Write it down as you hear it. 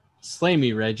Slay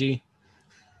me, Reggie.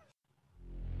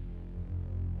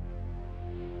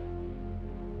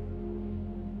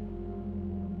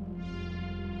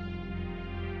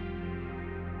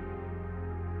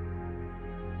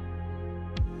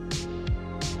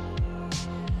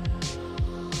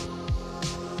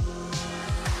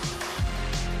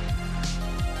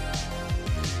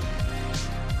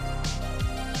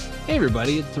 Hey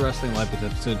everybody, it's the Wrestling Live with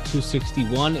episode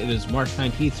 261. It is March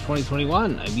 19th,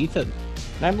 2021. I'm Ethan.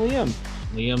 And I'm Liam.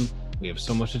 Liam, we have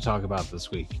so much to talk about this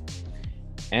week.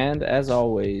 And as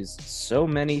always, so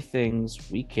many things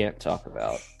we can't talk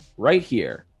about right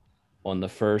here on the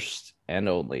first and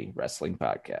only wrestling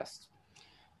podcast.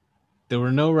 There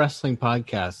were no wrestling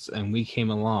podcasts, and we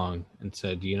came along and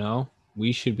said,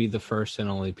 we should be the first and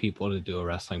only people to do a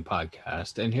wrestling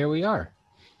podcast. And here we are.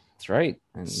 That's right.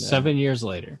 And 7 years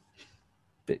later.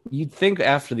 You'd think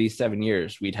after these 7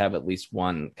 years, we'd have at least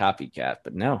one copycat,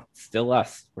 but no, still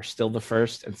us. We're still the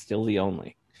first and still the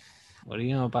only. What do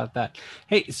you know about that?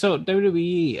 Hey, so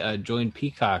WWE joined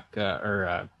Peacock,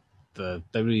 the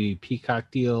WWE Peacock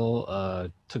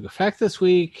deal took effect this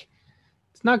week.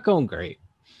 It's not going great,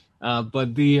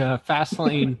 but the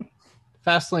Fastlane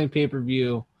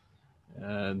pay-per-view,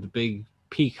 the big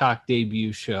Peacock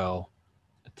debut show,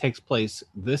 takes place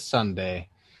this Sunday.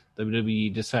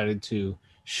 WWE decided to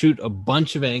shoot a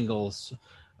bunch of angles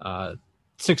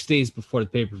 6 days before the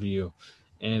pay-per-view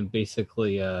and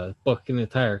basically book an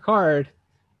entire card.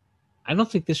 I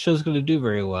don't think this show's going to do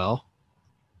very well.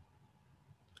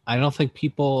 I don't think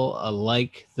people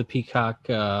like the Peacock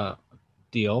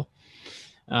deal.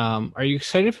 Are you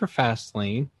excited for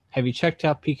Fastlane? Have you checked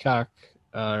out Peacock,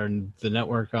 the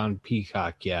network on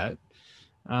Peacock yet?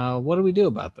 What do we do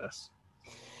about this?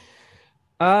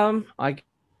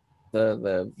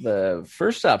 The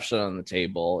first option on the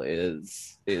table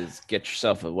is get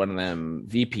yourself one of them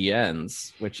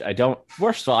VPNs, which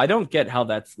first of all, I don't get how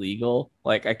that's legal.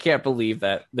 Like, I can't believe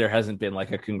that there hasn't been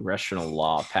like a congressional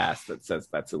law passed that says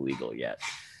that's illegal yet.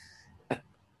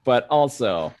 But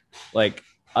also, like,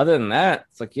 other than that,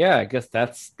 it's like, yeah, I guess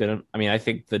that's gonna, I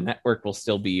think the network will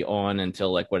still be on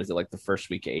until like, what is it, like the first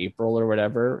week of April or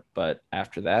whatever. But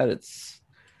after that,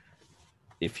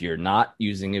 if you're not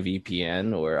using a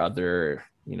VPN or other,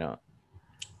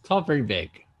 it's all very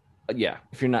vague. Yeah,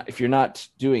 if you're not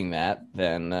doing that,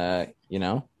 then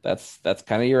that's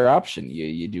kind of your option.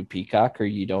 You do Peacock, or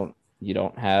you don't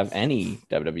have any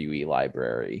WWE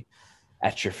library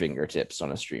at your fingertips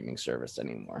on a streaming service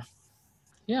anymore.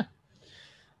 Yeah.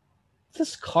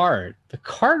 The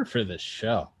card for this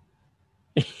show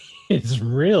is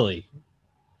really,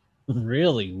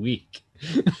 really weak.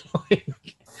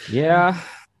 Yeah,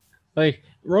 like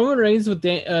Roman Reigns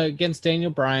against Daniel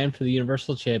Bryan for the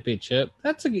Universal Championship.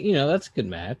 That's a good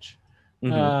match.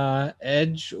 Mm-hmm.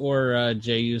 Edge or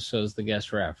Jey Uso is the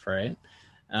guest ref, right?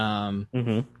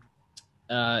 You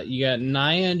got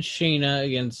Nia and Shayna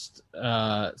against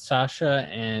Sasha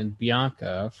and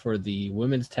Bianca for the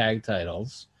women's tag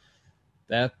titles.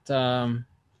 That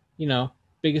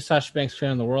biggest Sasha Banks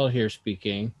fan in the world here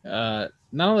speaking. Not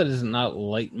only does it not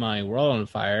light my world on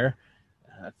fire,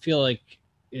 I feel like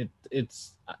I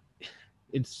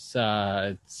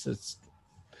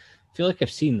feel like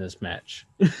I've seen this match,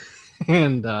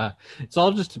 and it's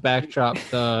all just a backdrop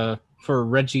for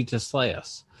Reggie to slay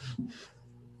us.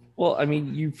 Well,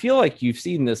 you feel like you've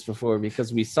seen this before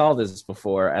because we saw this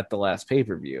before at the last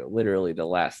pay-per-view. Literally, the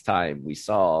last time we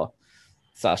saw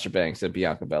Sasha Banks and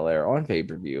Bianca Belair on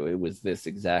pay-per-view, it was this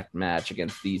exact match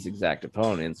against these exact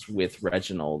opponents, with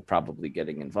Reginald probably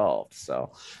getting involved.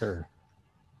 So sure.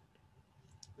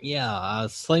 Yeah,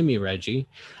 slay me, Reggie.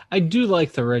 I do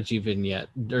like the Reggie vignette,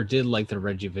 or did like the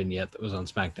Reggie vignette that was on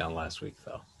SmackDown last week,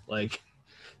 though. Like,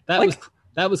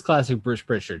 that was classic Bruce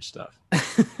Pritchard stuff.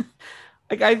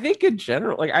 I think in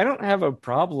general, I don't have a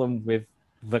problem with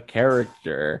the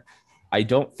character. I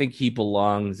don't think he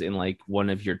belongs in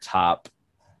one of your top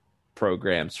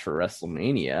programs for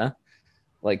WrestleMania.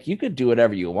 You could do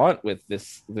whatever you want with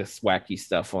this wacky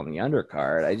stuff on the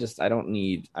undercard. I don't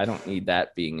need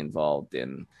that being involved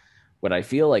in what I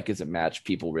feel like is a match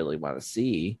people really want to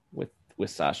see with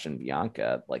Sasha and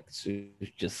Bianca.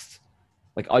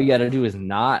 All you got to do is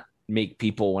not make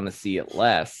people want to see it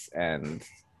less. And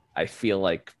I feel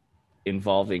like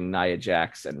involving Nia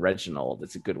Jax and Reginald,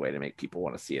 it's a good way to make people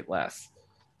want to see it less.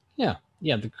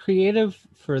 Yeah, the creative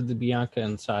for the Bianca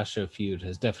and Sasha feud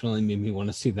has definitely made me want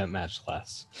to see that match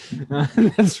less.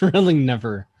 That's really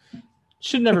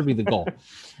should never be the goal.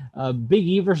 Big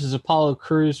E versus Apollo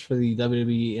Crews for the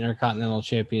WWE Intercontinental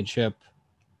Championship.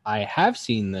 I have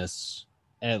seen this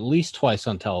at least twice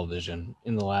on television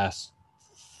in the last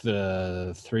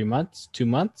 2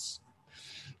 months.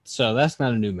 So that's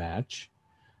not a new match.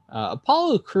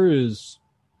 Apollo Crews,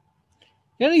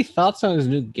 you got any thoughts on his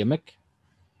new gimmick?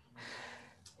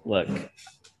 Look.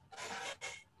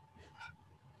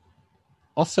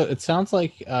 Also, it sounds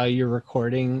like you're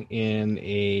recording in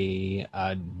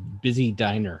a busy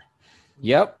diner.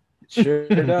 Yep, sure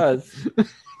does.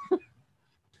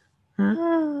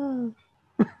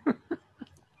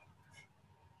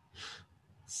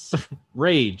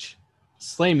 Rage.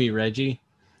 Slay me, Reggie.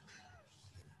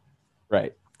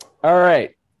 Right. All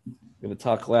right. I'm going to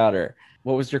talk louder.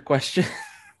 What was your question?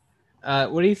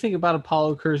 What do you think about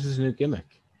Apollo Crews' new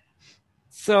gimmick?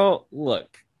 So,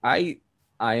 look, I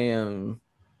am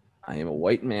a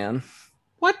white man.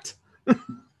 What?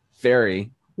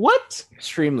 Very. What?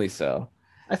 Extremely so.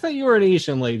 I thought you were an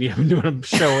Asian lady I've been doing a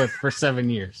show with for 7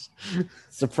 years.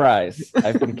 Surprise.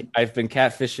 I've been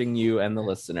catfishing you and the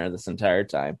listener this entire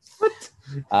time. What?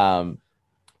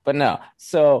 But no.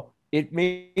 So it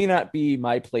may not be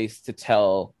my place to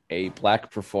tell a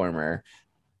black performer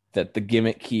that the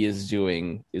gimmick he is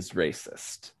doing is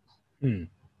racist.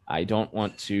 I don't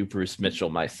want to Bruce Mitchell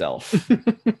myself.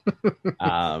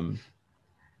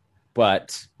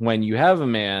 But when you have a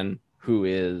man who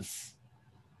is,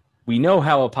 we know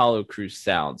how Apollo Crews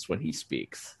sounds when he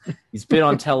speaks. He's been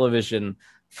on television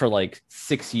for like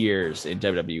 6 years in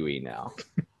WWE now.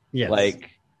 Yes. Like,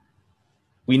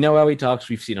 we know how he talks.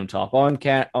 We've seen him talk on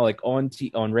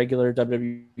regular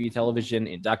WWE television,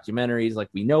 in documentaries. Like,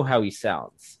 we know how he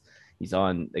sounds. He's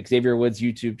on Xavier Woods'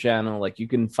 YouTube channel. Like, you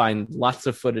can find lots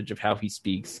of footage of how he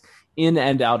speaks in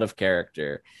and out of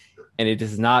character. And it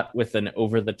is not with an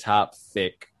over-the-top,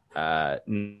 thick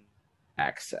accent.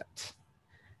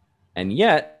 And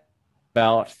yet,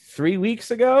 about 3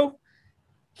 weeks ago,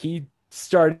 he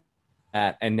started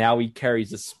that, and now he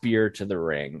carries a spear to the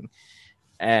ring.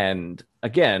 And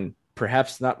again,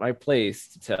 perhaps not my place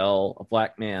to tell a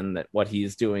black man that what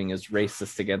he's doing is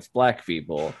racist against black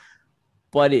people,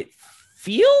 but it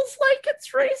feels like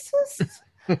it's racist.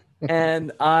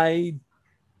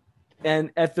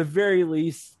 and at the very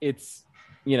least, it's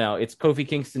Kofi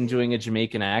Kingston doing a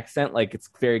Jamaican accent. Like, it's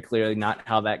very clearly not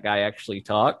how that guy actually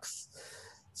talks.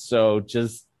 So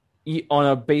just on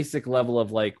a basic level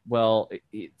of like, well,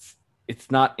 it's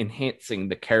not enhancing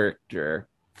the character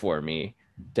for me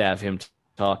to have him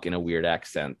talk in a weird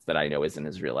accent that I know isn't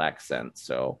his real accent.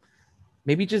 So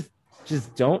maybe just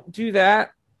don't do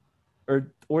that,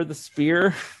 or the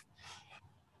spear.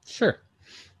 Sure.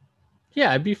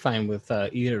 Yeah, I'd be fine with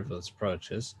either of those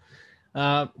approaches.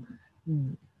 But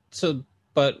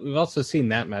we've also seen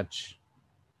that match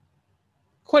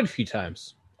quite a few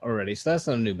times already, so that's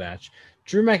not a new match.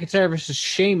 Drew McIntyre versus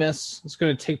Sheamus is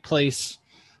going to take place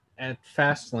at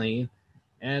Fastlane,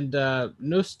 and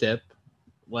no stip,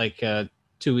 like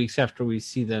 2 weeks after we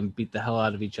see them beat the hell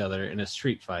out of each other in a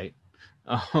street fight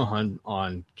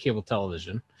on cable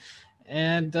television.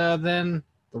 And then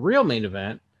the real main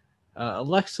event,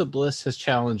 Alexa Bliss has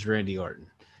challenged Randy Orton.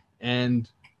 And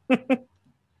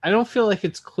I don't feel like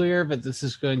it's clear that this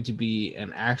is going to be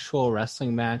an actual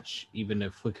wrestling match, even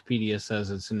if Wikipedia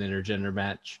says it's an intergender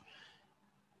match.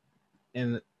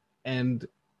 And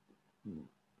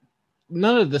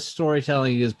none of the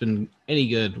storytelling has been any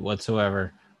good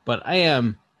whatsoever, but I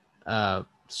am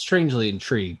strangely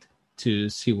intrigued to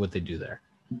see what they do there.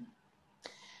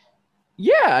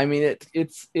 Yeah, I mean,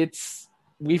 it's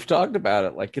we've talked about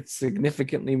it. Like, it's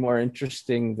significantly more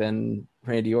interesting than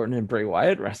Randy Orton and Bray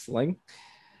Wyatt wrestling.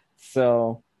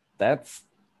 So that's,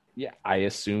 yeah, I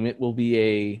assume it will be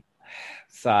a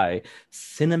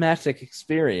cinematic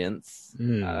experience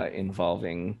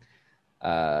involving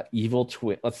evil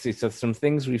twin. Let's see. So some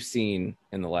things we've seen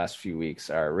in the last few weeks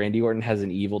are Randy Orton has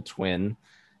an evil twin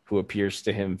who appears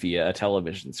to him via a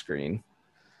television screen.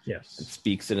 Yes. And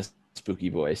speaks in a spooky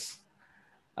voice.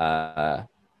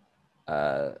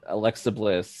 Alexa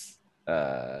Bliss,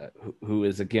 who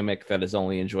is a gimmick that is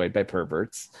only enjoyed by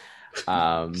perverts.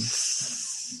 Okay,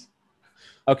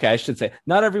 I should say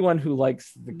not everyone who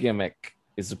likes the gimmick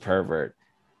is a pervert,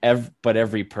 but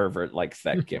every pervert likes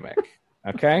that gimmick.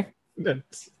 Okay,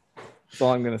 that's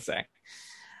all I'm gonna say.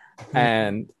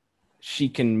 And she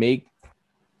can make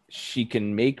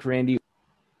Randy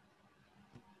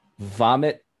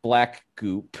vomit black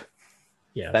goop.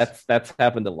 Yes, that's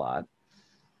happened a lot.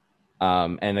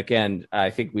 And again, I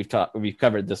think we've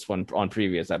covered this one on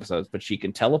previous episodes, but she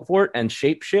can teleport and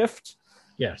shapeshift.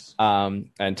 Yes.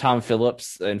 And Tom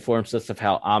Phillips informs us of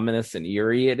how ominous and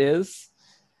eerie it is.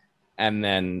 And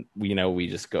then, we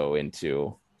just go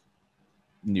into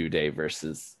New Day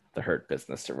versus the Hurt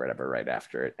Business or whatever right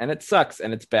after it. And it sucks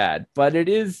and it's bad, but it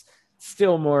is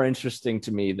still more interesting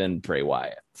to me than Bray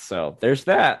Wyatt. So there's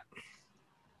that.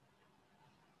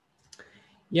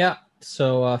 Yeah.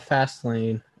 So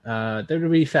Fastlane,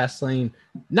 WWE Fastlane,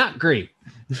 not great,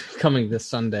 coming this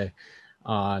Sunday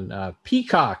on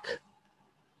Peacock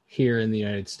here in the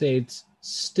United States.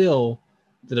 Still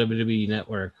the WWE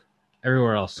Network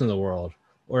everywhere else in the world,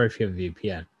 or if you have a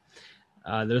VPN.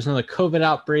 There was another COVID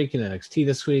outbreak in NXT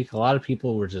this week. A lot of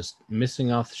people were just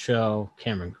missing off the show.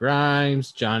 Cameron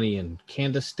Grimes, Johnny and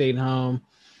Candace stayed home.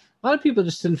 A lot of people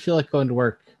just didn't feel like going to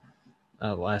work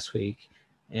last week.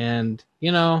 And,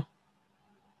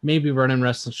 maybe running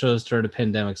wrestling shows during a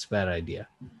pandemic's a bad idea.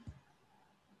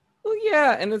 Well,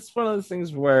 yeah, and it's one of those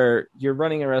things where you're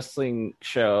running a wrestling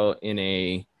show in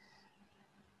a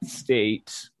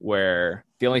state where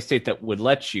the only state that would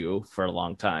let you for a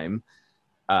long time,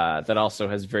 that also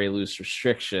has very loose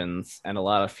restrictions, and a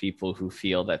lot of people who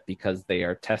feel that because they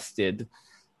are tested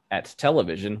at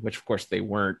television, which of course they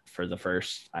weren't for the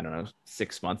first,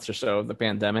 6 months or so of the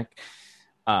pandemic.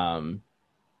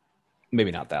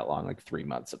 Maybe not that long, like 3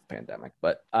 months of the pandemic,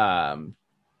 but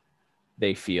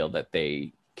they feel that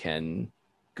they can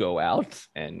go out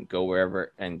and go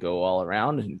wherever and go all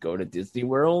around and go to Disney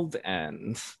World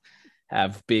and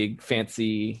have big,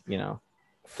 fancy,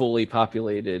 fully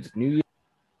populated New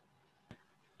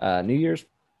Year's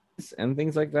and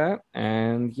things like that.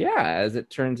 And yeah, as it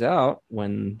turns out,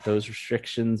 when those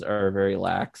restrictions are very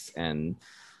lax and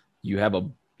you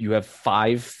have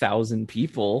 5,000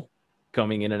 people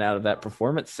coming in and out of that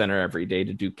performance center every day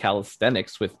to do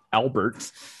calisthenics with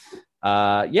Albert,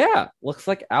 looks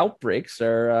like outbreaks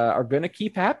are going to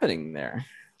keep happening there.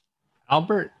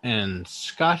 Albert and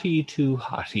Scotty Too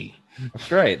Hottie.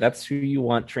 That's right. That's who you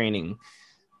want training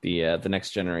the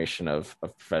next generation of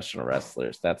professional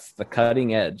wrestlers. That's the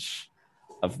cutting edge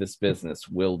of this business.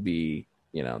 Will be,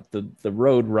 the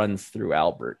road runs through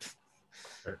Albert.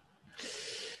 Sure.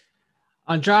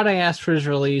 Andrade asked for his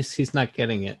release. He's not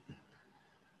getting it.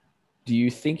 Do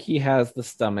you think he has the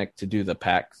stomach to do the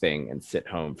pack thing and sit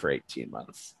home for 18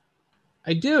 months?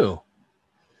 I do.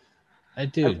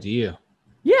 Do you?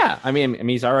 Yeah. I mean,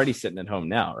 he's already sitting at home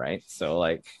now, right? So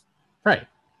like, right.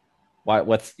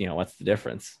 What's the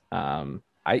difference?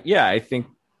 I think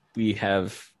we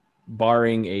have,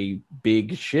 barring a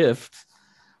big shift,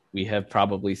 we have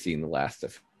probably seen the last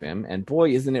of him. And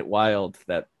boy, isn't it wild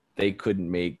that they couldn't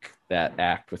make that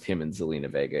act with him and Zelina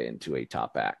Vega into a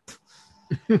top act.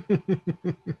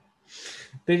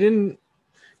 They didn't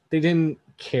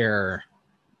care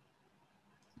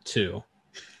to.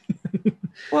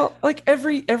 Well, like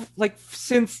every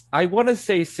since I want to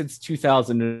say since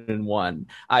 2001,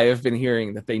 I have been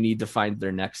hearing that they need to find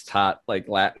their next hot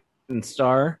Latin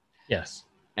star. Yes,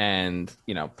 and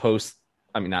post.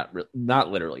 I mean,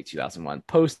 not literally 2001.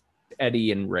 Post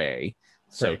Eddie and Ray,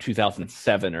 so right.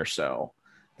 2007 or so.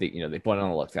 They went on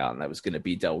the lookout, and that was going to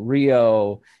be Del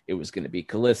Rio. It was going to be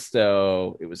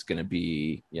Kalisto. It was going to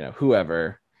be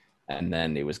whoever, and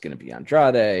then it was going to be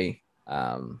Andrade.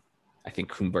 I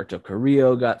think Humberto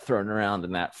Carrillo got thrown around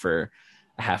in that for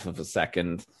a half of a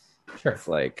second. Sure. It's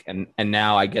and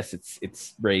now I guess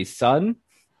it's Ray's son.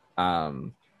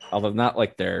 Although not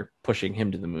like they're pushing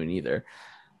him to the moon either.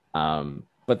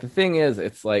 But the thing is,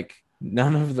 it's like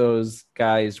none of those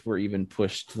guys were even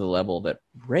pushed to the level that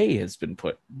Ray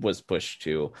was pushed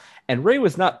to. And Ray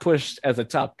was not pushed as a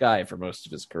top guy for most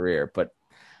of his career, but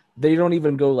they don't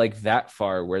even go that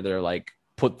far where they're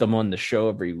put them on the show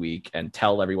every week and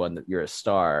tell everyone that you're a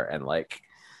star. And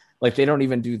they don't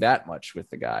even do that much with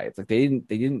the guy. It's they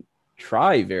didn't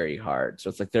try very hard. So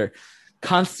it's they're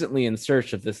constantly in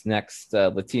search of this next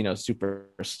Latino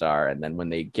superstar. And then when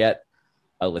they get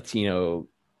a Latino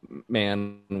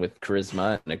man with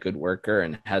charisma and a good worker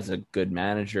and has a good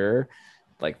manager,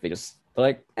 we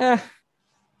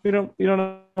don't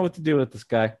know what to do with this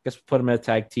guy. Guess we'll put him in a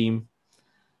tag team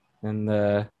and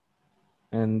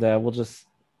we'll just,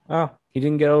 he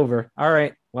didn't get over. All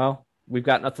right, well, we've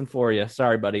got nothing for you.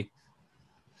 Sorry, buddy.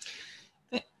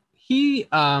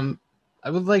 I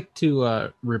would like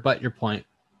to rebut your point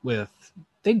with,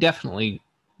 they definitely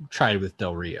tried with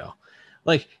Del Rio.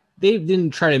 They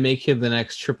didn't try to make him the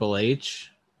next Triple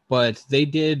H, but they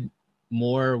did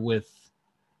more with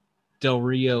Del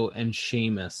Rio and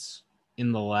Sheamus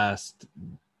in the last.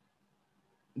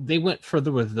 They went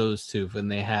further with those two than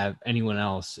they have anyone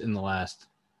else in the last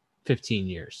 15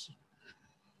 years.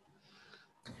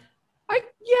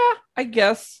 I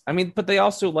guess. I mean, but they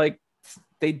also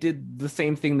they did the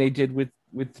same thing they did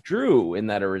with Drew in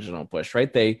that original push,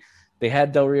 right? They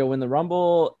had Del Rio win the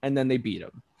Rumble and then they beat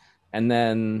him. And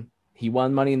then he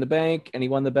won Money in the Bank and he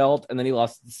won the belt and then he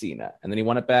lost to Cena and then he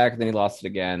won it back and then he lost it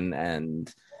again.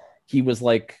 And he was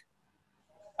like,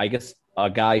 I guess, a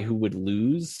guy who would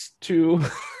lose to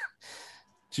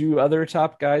to other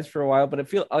top guys for a while, but it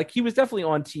feels like he was definitely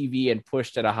on TV and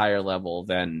pushed at a higher level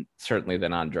than certainly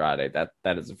than Andrade.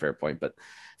 That is a fair point, but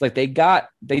it's like they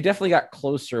definitely got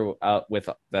closer with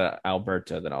the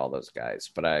Alberto than all those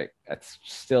guys. But it's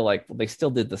still like they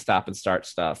still did the stop and start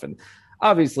stuff, and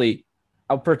obviously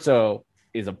Alberto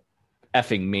is a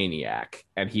effing maniac,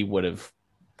 and he would have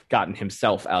gotten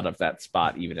himself out of that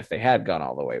spot even if they had gone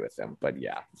all the way with him. But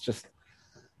yeah, it's just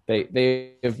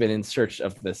they have been in search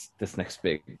of this next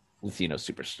big Latino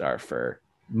superstar for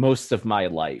most of my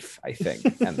life, I think.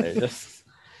 And they're just,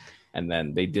 and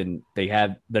then they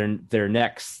had their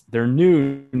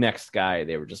new next guy.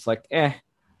 They were just like,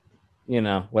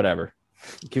 whatever.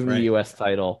 Give him the US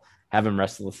title, have him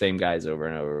wrestle the same guys over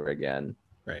and over again.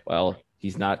 Right. Well,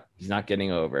 he's not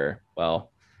getting over.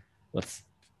 Well, let's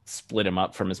split him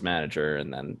up from his manager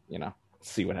and then,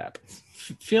 see what happens.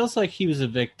 Feels like he was a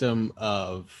victim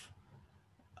of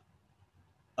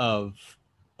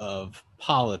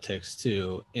politics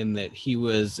too, in that he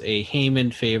was a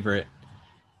Heyman favorite,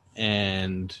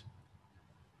 and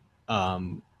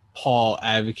Paul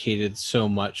advocated so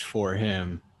much for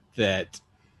him that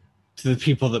to the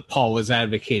people that Paul was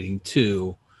advocating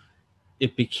to,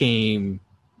 it became,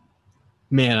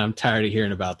 man, I'm tired of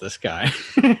hearing about this guy,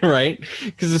 right?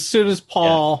 Because as soon as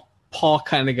Paul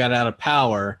kind of got out of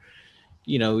power,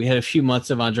 we had a few months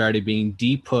of Andrade being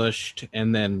de-pushed,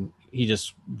 and then he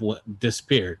just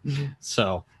disappeared.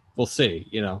 So we'll see,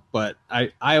 But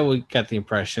I always got the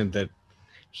impression that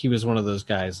he was one of those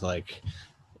guys like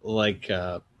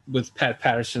with Pat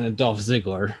Patterson and Dolph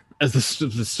Ziggler, as the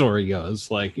story goes.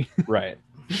 Like, right.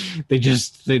 They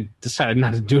decided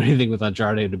not to do anything with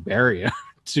Andrade to bury him,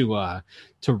 to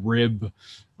rib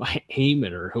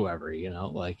Heyman or whoever,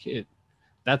 like it.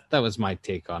 That was my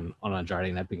take on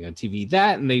Andrade not being on TV.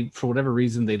 That, and they, for whatever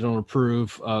reason, they don't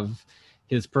approve of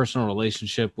his personal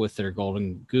relationship with their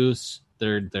golden goose,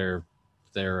 their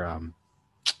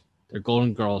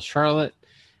golden girl Charlotte,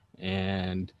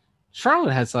 and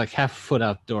Charlotte has like half a foot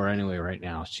out the door anyway right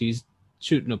now. She's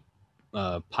shooting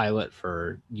a pilot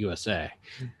for USA.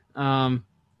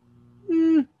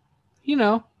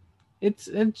 It's,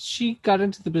 and she got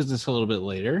into the business a little bit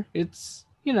later. It's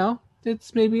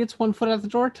maybe it's 1 foot out the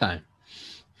door time.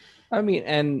 She's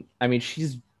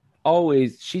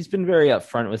been very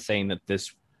upfront with saying that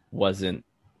this wasn't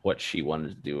what she wanted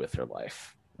to do with her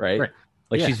life, right?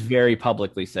 Like, she's very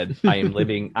publicly said, I am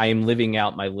living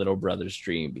out my little brother's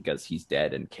dream because he's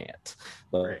dead and can't.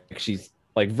 Like, she's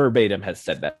like verbatim has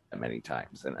said that many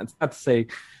times, and it's not to say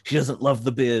she doesn't love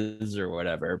the biz or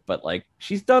whatever, but like,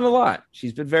 she's done a lot.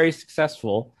 She's been very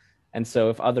successful. And so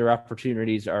if other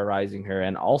opportunities are arising her,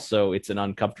 and also it's an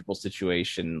uncomfortable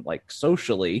situation, like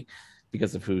socially,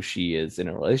 because of who she is in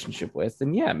a relationship with,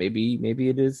 then yeah, maybe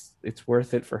it's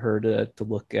worth it for her to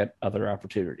look at other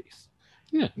opportunities.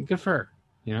 Yeah, good for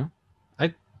her.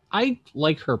 I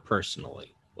like her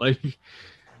personally. Like,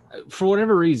 for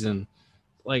whatever reason,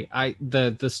 like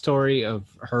the story of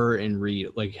her and Reed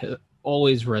like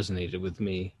always resonated with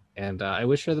me, and I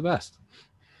wish her the best.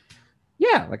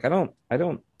 Yeah, like I don't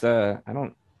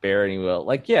bear any will.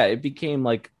 Like, yeah, it became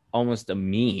like almost a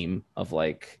meme of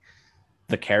like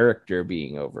the character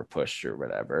being overpushed or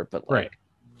whatever. But like,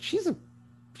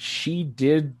 she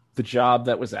did the job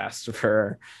that was asked of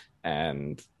her,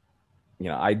 and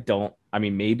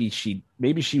maybe she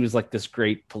was like this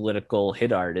great political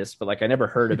hit artist, but like I never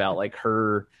heard about like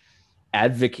her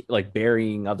advocate, like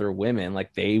burying other women.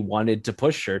 Like, they wanted to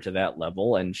push her to that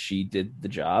level, and she did the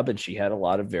job, and she had a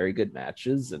lot of very good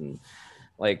matches. And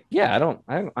like, yeah, I don't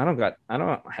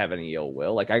have any ill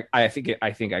will. Like, I think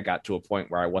I got to a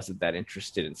point where I wasn't that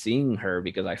interested in seeing her,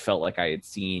 because I felt like I had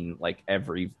seen like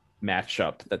every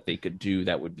matchup that they could do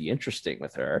that would be interesting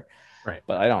with her. Right.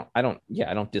 But I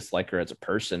don't dislike her as a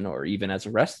person, or even as a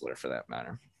wrestler for that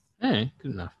matter. Hey,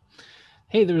 good enough.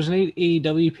 Hey, there was an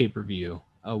AEW pay-per-view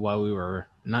while we were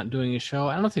not doing a show.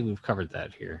 I don't think we've covered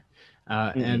that here.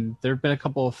 And there have been a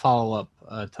couple of follow-up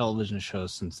television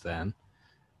shows since then.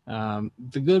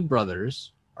 The Good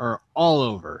Brothers are all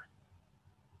over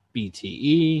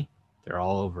BTE. They're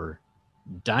all over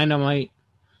Dynamite.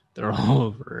 They're all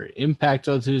over Impact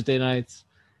on Tuesday nights.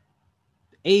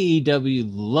 AEW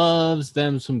loves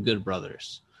them some Good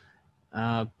Brothers.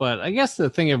 But I guess the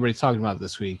thing everybody's talking about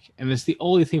this week, and it's the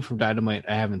only thing from Dynamite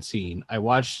I haven't seen. I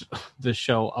watched the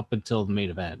show up until the main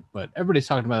event, but everybody's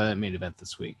talking about that main event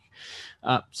this week.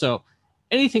 So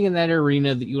anything in that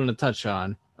arena that you want to touch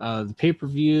on, the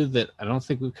pay-per-view that I don't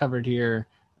think we've covered here,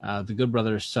 the Good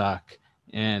Brothers suck,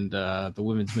 and the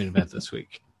women's main event this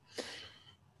week.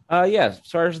 Yeah, as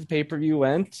far as the pay-per-view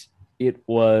went, it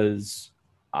was,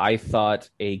 I thought,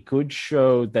 a good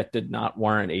show that did not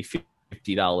warrant a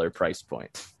 $50 price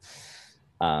point.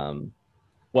 Um,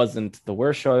 wasn't the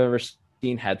worst show I've ever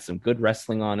seen, had some good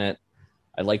wrestling on it.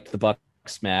 I liked the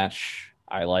Bucks match.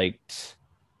 I liked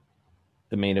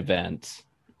the main event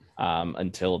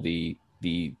until the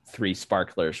three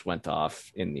sparklers went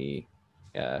off in the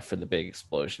for the big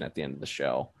explosion at the end of the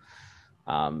show.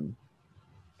 Um,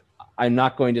 I'm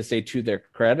not going to say to their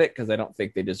credit because I don't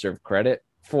think they deserve credit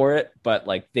for it, but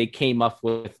like they came up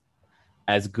with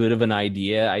as good of an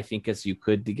idea, I think, as you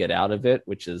could to get out of it,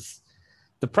 which is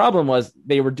the problem was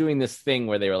they were doing this thing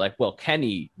where they were like, well,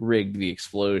 Kenny rigged the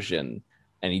explosion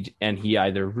and he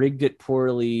either rigged it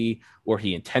poorly or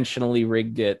he intentionally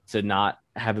rigged it to not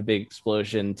have a big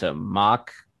explosion to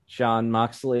mock Jon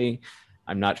Moxley.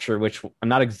 I'm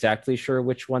not exactly sure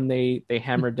which one they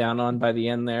hammered down on by the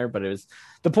end there, but it was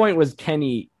the point was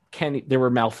Kenny there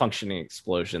were malfunctioning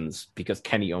explosions because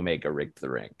Kenny Omega rigged the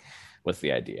ring was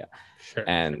the idea. Sure.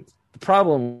 And the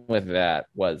problem with that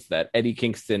was that Eddie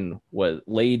Kingston was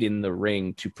laid in the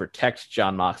ring to protect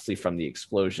Jon Moxley from the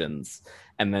explosions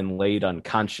and then laid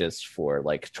unconscious for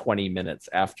like 20 minutes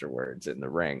afterwards in the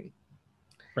ring.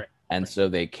 Right. And so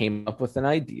they came up with an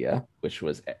idea, which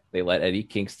was they let Eddie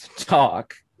Kingston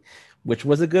talk, which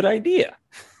was a good idea.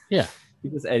 Yeah.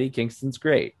 Because Eddie Kingston's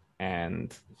great.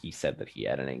 And he said that he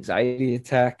had an anxiety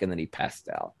attack and then he passed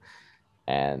out.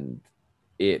 And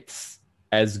it's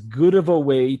as good of a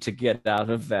way to get out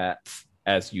of that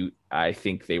as I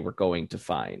think they were going to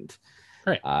find.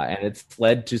 Right. And it's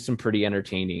led to some pretty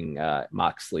entertaining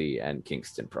Moxley and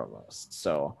Kingston promos.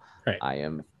 So right.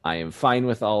 I am fine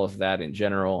with all of that in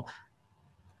general.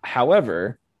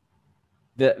 However,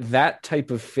 that type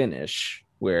of finish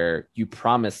where you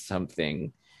promise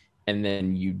something and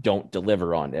then you don't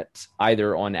deliver on it,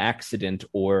 either on accident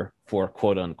or for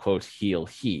quote unquote heel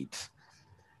heat,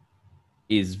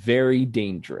 is very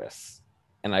dangerous.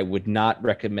 And I would not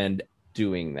recommend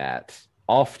doing that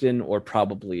often or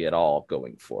probably at all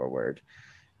going forward,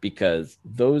 because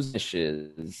those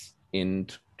finishes in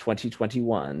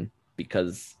 2021,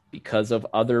 because of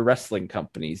other wrestling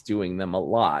companies doing them a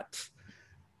lot,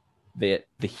 the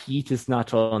heat is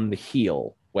not on the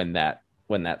heel when that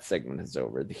segment is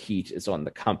over. The heat is on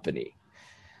the company.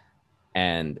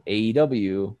 And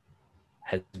AEW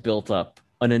has built up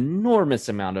an enormous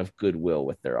amount of goodwill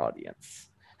with their audience.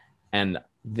 And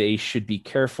they should be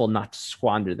careful not to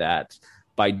squander that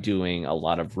by doing a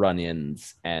lot of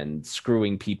run-ins and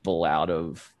screwing people out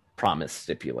of promise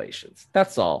stipulations.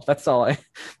 That's my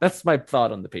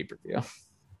thought on the pay-per-view.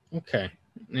 Okay.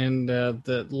 And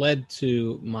that led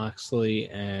to Moxley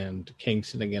and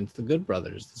Kingston against the Good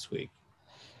Brothers this week.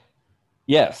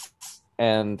 Yes.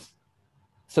 And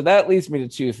so that leads me to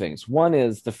two things. One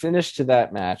is the finish to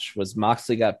that match was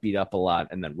Moxley got beat up a lot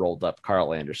and then rolled up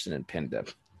Carl Anderson and pinned him.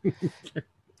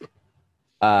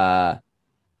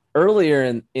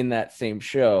 Earlier in that same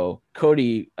show,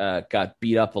 Cody got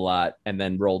beat up a lot and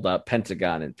then rolled up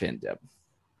Pentagon and pinned him.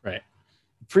 Right.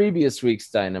 Previous week's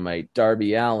Dynamite,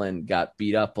 Darby Allin got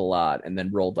beat up a lot and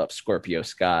then rolled up Scorpio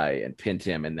Sky and pinned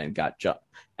him and then got jumped.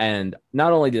 And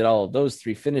not only did all of those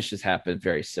three finishes happen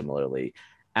very similarly,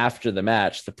 after the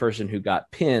match, the person who got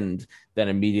pinned then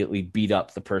immediately beat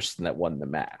up the person that won the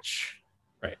match.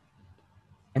 Right.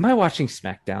 Am I watching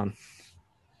SmackDown?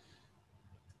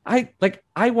 I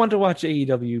want to watch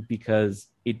AEW because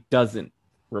it doesn't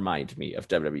remind me of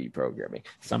WWE programming.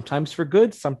 Sometimes for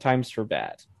good, sometimes for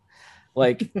bad.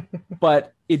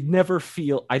 But it never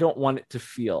I don't want it to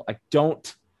feel.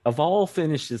 Of all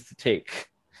finishes to take,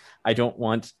 I don't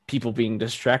want people being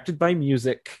distracted by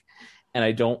music, and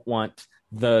I don't want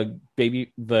the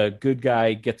good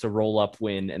guy gets a roll-up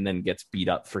win and then gets beat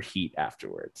up for heat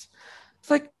afterwards. It's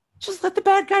like, just let the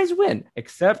bad guys win,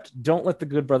 except don't let the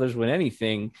Good Brothers win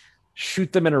anything.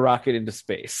 Shoot them in a rocket into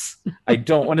space. I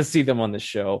don't want to see them on the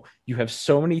show. You have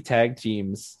so many tag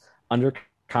teams under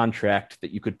contract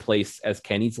that you could place as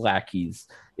Kenny's lackeys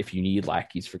if you need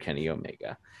lackeys for Kenny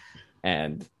Omega.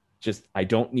 And just, I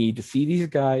don't need to see these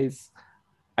guys.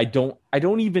 I don't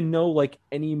even know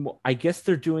anymore. I guess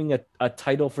they're doing a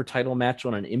title for title match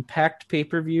on an Impact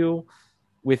pay-per-view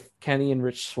with Kenny and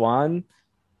Rich Swann.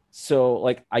 So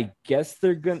I guess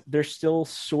they're still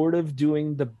sort of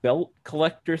doing the belt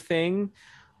collector thing,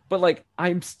 but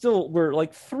we're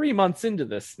 3 months into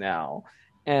this now,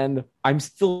 and I'm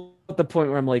still at the point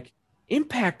where I'm like,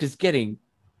 Impact is getting,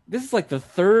 this is the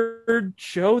third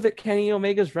show that Kenny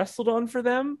Omega's wrestled on for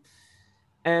them,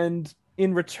 and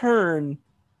in return,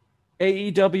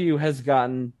 AEW has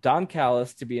gotten Don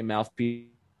Callis to be a mouthpiece,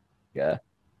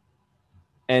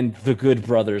 and the Good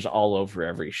Brothers all over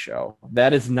every show.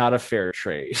 That is not a fair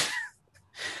trade.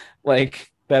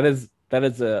 Like that is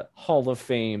a Hall of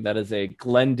Fame. That is a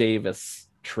Glenn Davis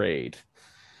trade.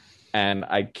 And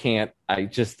I can't. I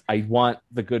want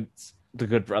the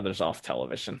Good Brothers off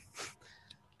television.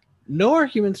 No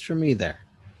arguments from me there.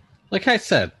 Like I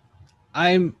said,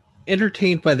 I'm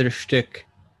entertained by their shtick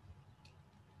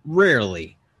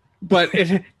rarely, but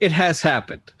it has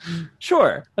happened.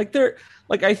 Sure,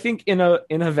 like I think in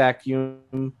a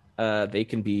vacuum, they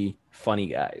can be funny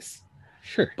guys.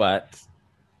 Sure. But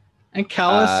And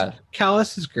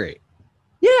Callus is great.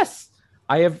 yes,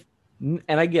 I have, and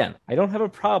again, I don't have a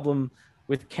problem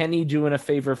with Kenny doing a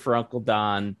favor for Uncle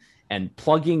Don and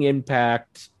plugging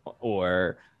Impact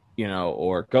or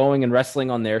or going and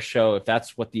wrestling on their show if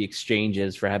that's what the exchange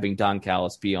is for having Don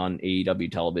Callis be on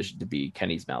AEW television to be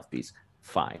Kenny's mouthpiece.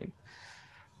 Fine.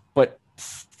 But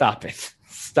stop it.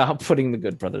 Stop putting the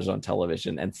Good Brothers on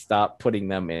television and stop putting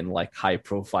them in like high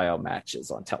profile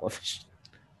matches on television.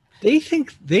 They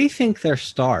think they're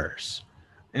stars,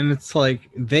 and it's like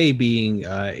they being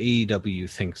AEW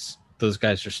thinks those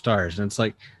guys are stars, and it's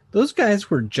like those guys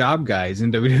were job guys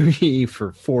in WWE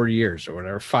for 4 years or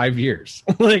whatever, 5 years.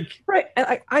 Like right,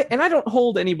 and I don't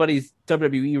hold anybody's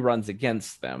WWE runs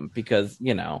against them because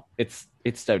it's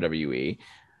WWE.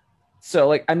 So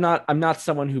like I'm not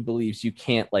someone who believes you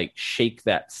can't like shake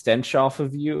that stench off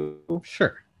of you.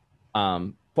 Sure.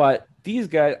 But these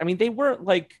guys, I mean, they weren't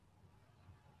like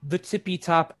the tippy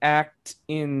top act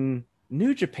in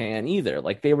New Japan either.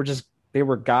 Like they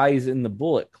were guys in the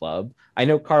Bullet Club. I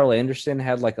know Carl Anderson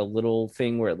had like a little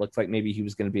thing where it looked like maybe he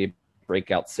was going to be a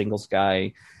breakout singles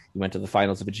guy. He went to the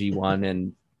finals of a G1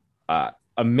 and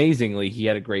amazingly he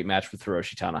had a great match with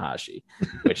Hiroshi Tanahashi,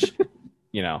 which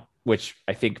which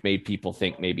I think made people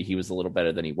think maybe he was a little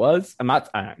better than he was. I'm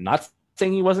not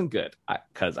saying he wasn't good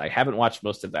because I haven't watched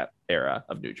most of that era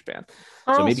of New Japan.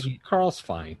 So maybe Carl's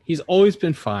fine. He's always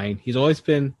been fine. He's always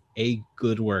been a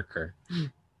good worker.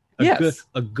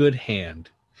 A good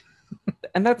hand.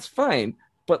 And that's fine.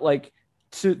 But like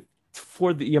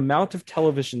for the amount of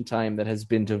television time that has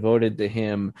been devoted to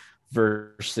him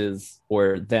versus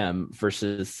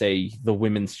say the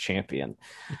women's champion,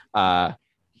 it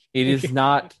is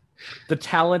not. The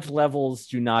talent levels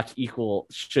do not equal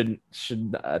the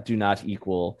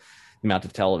amount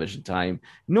of television time.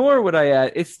 Nor would I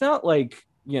add. It's not like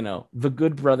the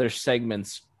Good Brothers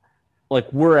segments.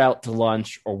 Like we're out to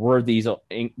lunch, or we're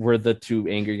the two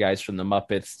angry guys from the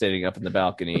Muppets standing up in the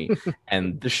balcony,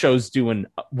 and the show's doing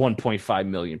 1.5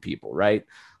 million people, right?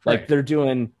 Like they're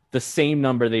doing the same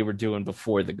number they were doing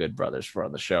before the Good Brothers were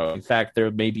on the show. In fact,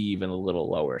 they're maybe even a little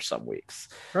lower some weeks,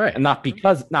 right? And not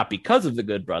because of the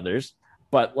Good Brothers,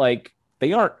 but like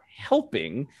they aren't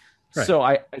helping. Right. So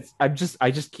I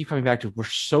just keep coming back to we're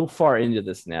so far into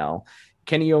this now.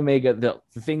 Kenny Omega, the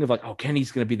thing of like, oh,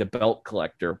 Kenny's going to be the belt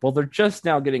collector. Well, they're just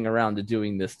now getting around to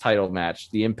doing this title match,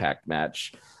 the Impact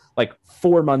match, like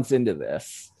 4 months into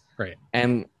this, right?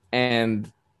 And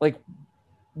like,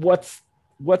 what's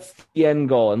the end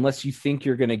goal? Unless you think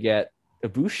you're going to get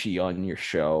Ibushi on your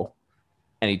show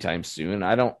anytime soon.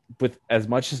 I don't, with as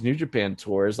much as New Japan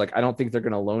tours, like I don't think they're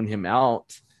going to loan him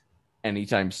out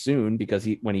anytime soon because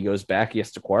when he goes back, he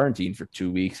has to quarantine for 2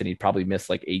 weeks and he'd probably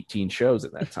miss like 18 shows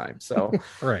at that time. So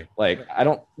right. Like, I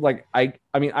don't like, I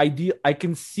mean, I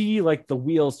can see like the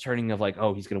wheels turning of like,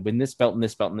 oh, he's going to win this belt and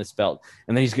this belt and this belt.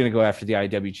 And then he's going to go after the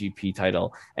IWGP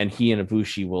title and he and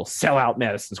Ibushi will sell out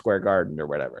Madison Square Garden or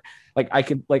whatever. Like I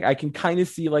can kind of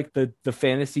see like the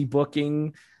fantasy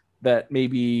booking that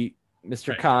maybe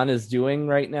Mr. Khan is doing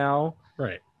right now.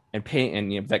 Right. And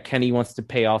that Kenny wants to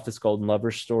pay off this Golden Lover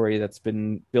story that's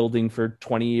been building for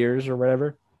 20 years or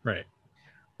whatever. Right.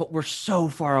 But we're so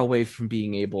far away from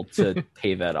being able to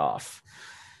pay that off.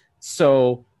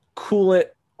 So cool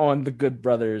it on the Good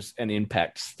Brothers and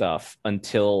Impact stuff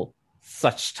until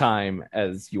such time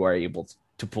as you are able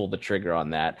to pull the trigger on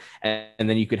that. And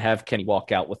then you could have Kenny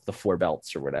walk out with the 4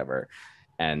 belts or whatever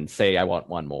and say, I want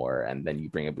one more. And then you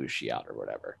bring Ibushi out or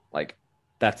whatever. Like,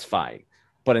 that's fine.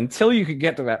 But until you can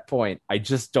get to that point, I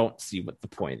just don't see what the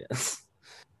point is.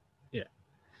 Yeah.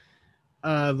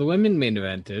 The women main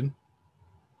evented.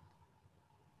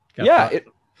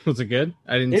 Was it good?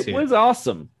 I didn't see it. It was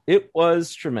awesome. It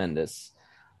was tremendous.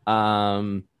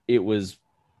 It was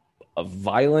a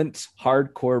violent,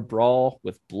 hardcore brawl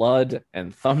with blood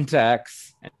and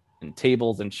thumbtacks and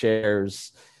tables and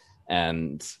chairs.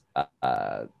 And,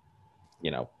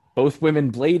 both women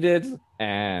bladed.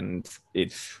 And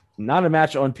it's not a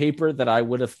match on paper that I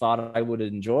would have thought I would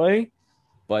enjoy,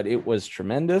 but it was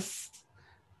tremendous.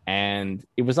 And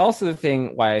it was also the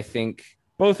thing why I think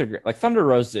both are great. Like Thunder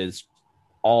Rosa is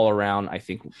all around, I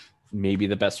think maybe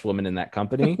the best woman in that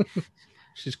company.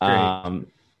 She's great.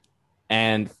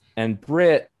 And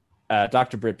Britt,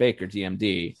 Dr. Britt Baker,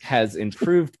 DMD, has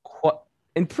improved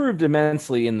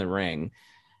immensely in the ring.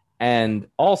 And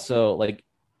also, like,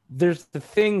 there's the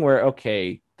thing where,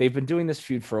 okay, they've been doing this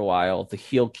feud for a while. The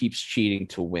heel keeps cheating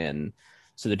to win.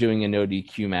 So they're doing a no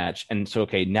DQ match. And so,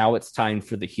 okay, now it's time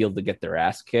for the heel to get their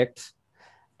ass kicked.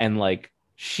 And, like,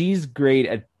 she's great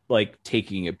at, like,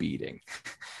 taking a beating.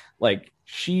 Like,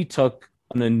 she took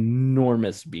an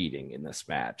enormous beating in this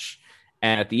match.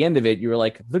 And at the end of it, you were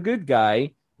like, the good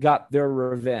guy got their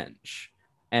revenge.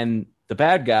 And the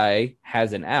bad guy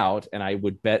has an out. And I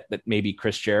would bet that maybe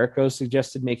Chris Jericho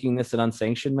suggested making this an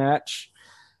unsanctioned match.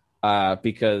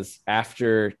 Because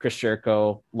after Chris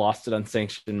Jericho lost an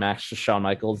unsanctioned match to Shawn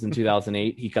Michaels in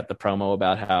 2008, he cut the promo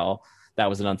about how that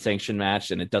was an unsanctioned match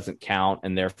and it doesn't count.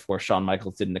 And therefore, Shawn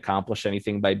Michaels didn't accomplish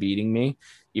anything by beating me,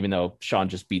 even though Shawn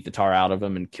just beat the tar out of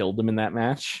him and killed him in that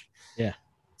match. Yeah.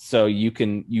 So you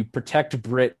protect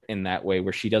Britt in that way,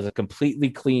 where she does a completely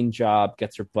clean job,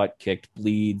 gets her butt kicked,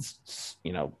 bleeds,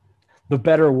 the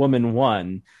better woman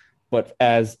won. But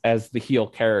as the heel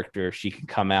character, she can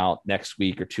come out next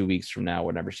week or 2 weeks from now,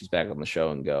 whenever she's back on the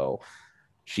show, and go,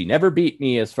 she never beat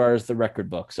me as far as the record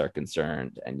books are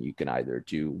concerned. And you can either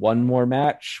do one more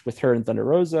match with her and Thunder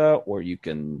Rosa, or you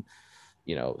can,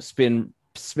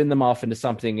 spin them off into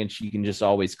something, and she can just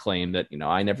always claim that,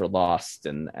 I never lost,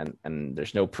 and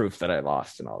there's no proof that I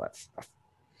lost and all that stuff.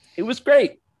 It was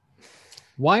great.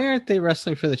 Why aren't they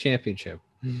wrestling for the championship?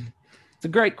 It's a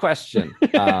great question.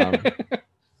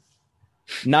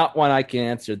 Not one I can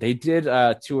answer. They did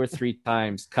 2 or 3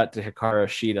 times cut to Hikaru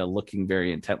Shida looking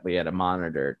very intently at a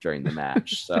monitor during the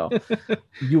match. So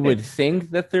you would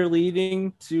think that they're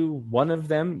leading to one of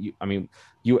them.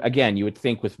 You would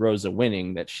think with Rosa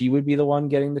winning that she would be the one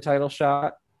getting the title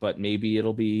shot, but maybe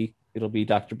it'll be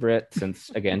Dr. Britt,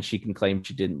 since again she can claim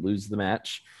she didn't lose the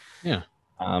match. Yeah.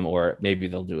 Or maybe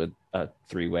they'll do a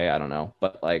 3-way. I don't know,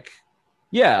 but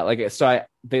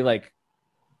they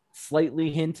slightly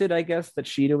hinted, I guess, that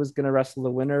Shida was going to wrestle the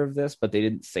winner of this, but they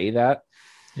didn't say that.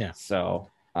 Yeah. So,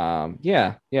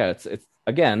 it's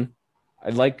again, I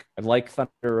like Thunder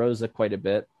Rosa quite a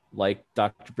bit, like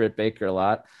Dr. Britt Baker a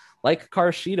lot, like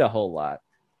Shida a whole lot,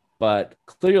 but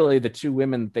clearly the 2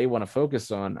 women they want to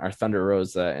focus on are Thunder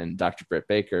Rosa and Dr. Britt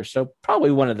Baker. So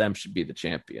probably one of them should be the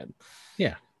champion.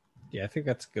 Yeah. Yeah, I think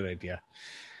that's a good idea.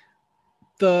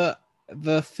 The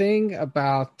thing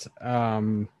about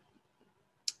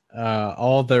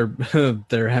all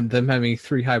them having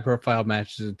 3 high profile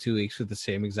matches in 2 weeks with the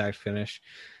same exact finish.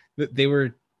 They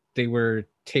were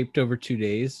taped over 2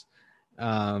 days.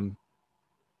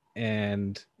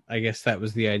 And I guess that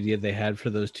was the idea they had for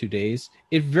those 2 days.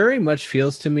 It very much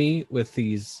feels to me with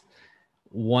these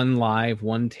 1 live,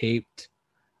 1 taped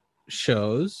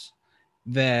shows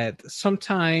that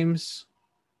sometimes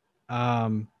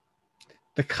the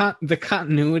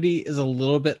continuity is a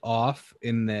little bit off,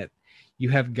 in that you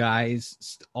have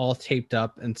guys all taped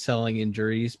up and selling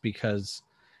injuries because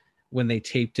when they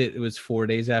taped it, it was 4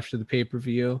 days after the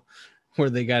pay-per-view where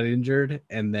they got injured.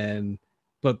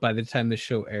 But by the time the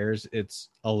show airs, it's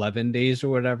 11 days or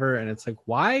whatever. And it's like,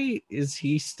 why is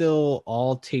he still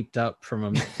all taped up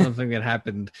from something that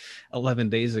happened 11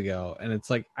 days ago? And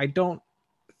it's like, I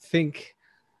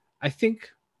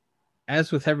think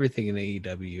as with everything in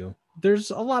AEW,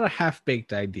 there's a lot of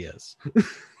half-baked ideas.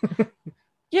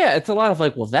 Yeah, it's a lot of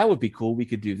like, well, that would be cool. We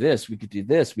could do this. We could do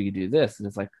this. We could do this. And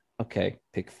it's like, okay,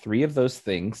 pick 3 of those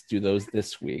things. Do those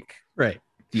this week. Right.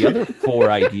 The other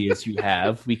 4 ideas you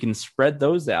have, we can spread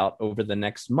those out over the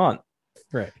next month.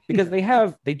 Right. Because they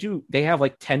have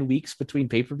like 10 weeks between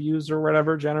pay-per-views or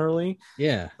whatever generally.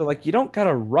 Yeah. So like, you don't got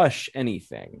to rush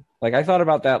anything. Like, I thought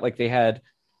about that. Like, they had,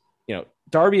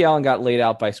 Darby Allin got laid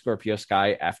out by Scorpio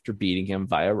Sky after beating him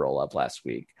via roll-up last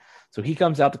week. So he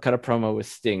comes out to cut a promo with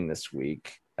Sting this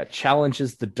week.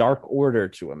 Challenges the Dark Order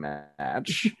to a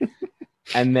match.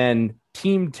 And then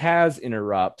Team Taz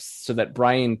interrupts so that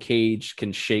Brian Cage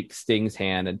can shake Sting's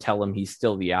hand and tell him he's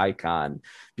still the icon,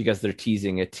 because they're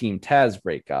teasing a Team Taz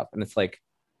breakup. And it's like,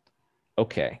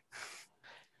 okay,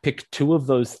 pick 2 of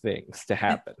those things to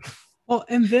happen. Well,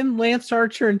 and then Lance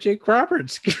Archer and Jake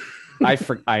Roberts. I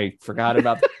forgot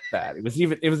about that. It was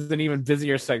an even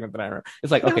busier segment than I remember.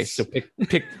 It's like, okay, so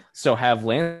so have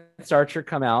Lance Archer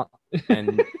come out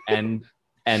and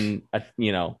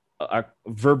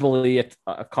verbally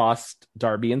accost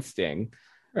Darby and Sting,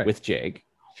 right, with Jake.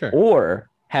 Sure. Or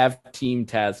have Team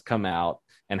Taz come out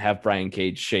and have Brian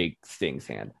Cage shake Sting's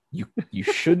hand. You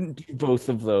shouldn't do both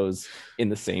of those in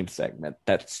the same segment.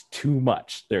 That's too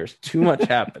much. There's too much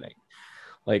happening.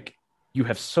 Like, you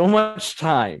have so much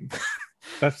time.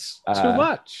 That's too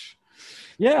much.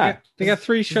 Yeah, They got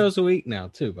 3 shows a week now,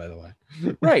 too, by the way.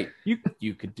 right.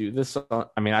 You could do this on,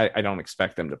 I mean, I don't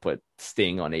expect them to put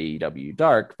Sting on AEW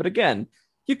Dark, but again,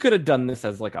 you could have done this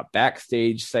as like a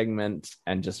backstage segment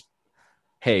and just,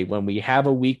 hey, when we have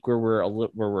a week where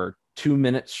we're 2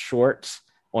 minutes short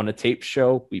on a tape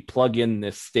show, we plug in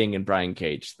this Sting and Brian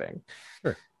Cage thing.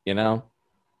 Sure. You know?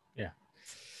 Yeah.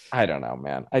 I don't know,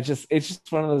 man. It's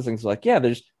just one of those things like, yeah,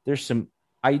 there's some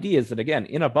ideas that, again,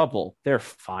 in a bubble, they're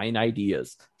fine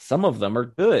ideas. Some of them are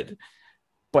good,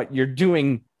 but you're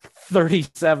doing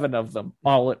 37 of them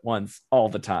all at once, all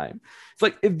the time. It's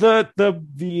like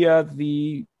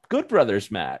the Good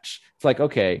Brothers match. It's like,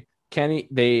 okay,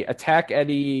 they attack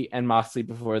Eddie and Moxley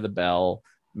before the bell.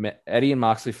 Eddie and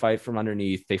Moxley fight from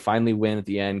underneath. They finally win at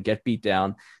the end, get beat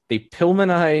down. They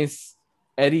Pillmanize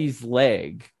Eddie's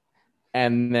leg,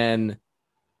 and then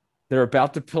they're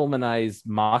about to Pillmanize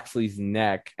Moxley's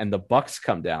neck, and the Bucks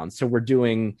come down. So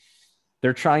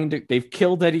they've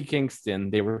killed Eddie Kingston.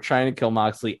 They were trying to kill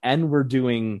Moxley, and we're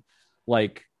doing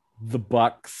like the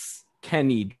Bucks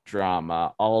Kenny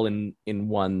drama all in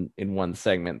one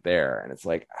segment there. And it's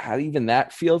like, how even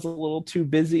that feels a little too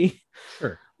busy.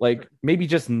 Sure. Like maybe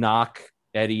just knock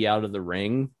Eddie out of the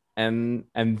ring and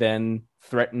then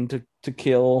threaten to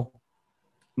kill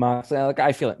Moxley. Like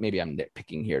I feel like maybe I'm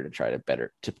nitpicking here to try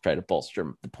to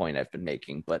bolster the point I've been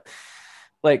making, but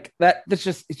like it's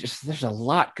just there's a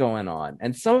lot going on,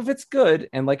 and some of it's good.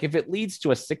 And like if it leads to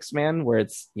a 6-man where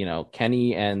it's, you know,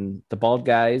 Kenny and the bald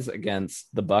guys against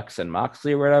the Bucks and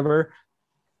Moxley or whatever,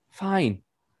 fine.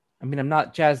 I mean, I'm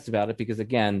not jazzed about it because,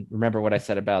 again, remember what I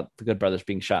said about the Good Brothers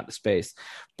being shot into space.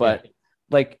 But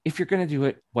like, if you're going to do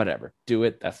it, whatever, do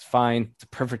it. That's fine. It's a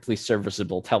perfectly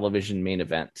serviceable television main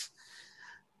event.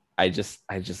 I just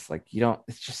like, you don't,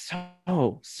 it's just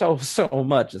so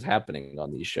much is happening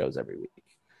on these shows every week.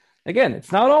 Again,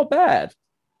 it's not all bad,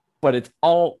 but it's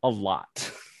all a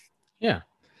lot. Yeah.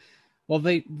 Well,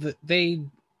 they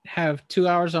have 2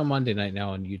 hours on Monday night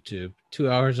now on YouTube,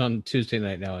 2 hours on Tuesday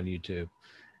night now on YouTube,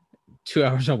 2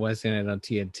 hours on Wednesday night on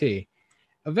TNT.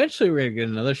 Eventually, we're going to get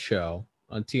another show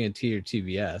on TNT or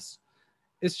TBS.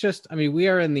 It's just, I mean, we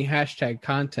are in the hashtag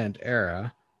content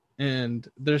era, and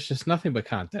there's just nothing but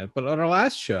content. But on our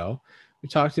last show, we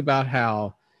talked about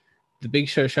how the Big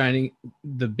Show shining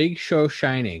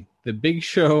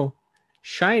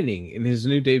in his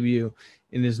new debut,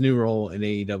 in his new role in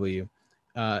AEW.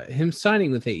 Him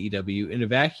signing with AEW in a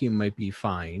vacuum might be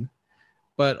fine,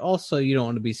 but also you don't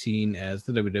want to be seen as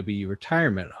the WWE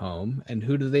retirement home. And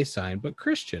who do they sign but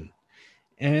Christian?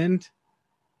 And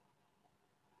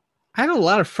I had a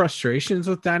lot of frustrations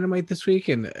with Dynamite this week,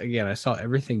 and again, I saw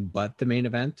everything but the main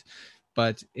event.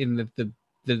 But in the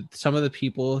some of the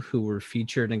people who were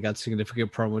featured and got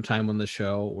significant promo time on the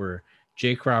show were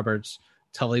Jake Roberts,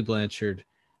 Tully Blanchard,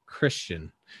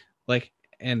 Christian. Like,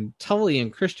 and Tully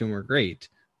and Christian were great,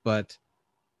 but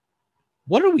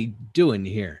what are we doing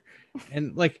here?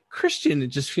 And like Christian, it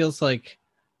just feels like,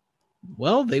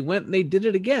 well, they went and they did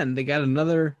it again. They got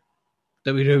another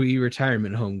WWE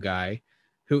retirement home guy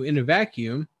who in a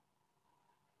vacuum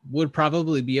would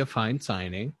probably be a fine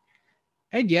signing.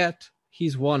 And yet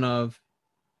he's one of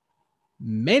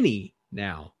many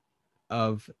now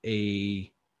of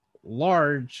a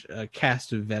large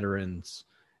cast of veterans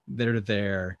that are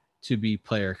there to be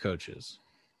player coaches.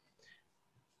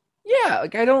 Yeah,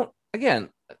 like I know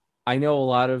a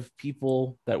lot of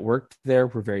people that worked there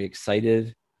were very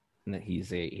excited and that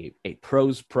he's a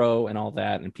pros pro and all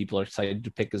that, and people are excited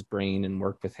to pick his brain and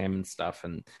work with him and stuff.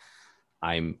 And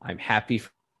I'm happy for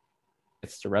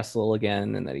to wrestle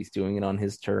again and that he's doing it on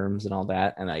his terms and all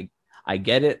that. And I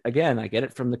get it. Again, I get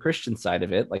it from the Christian side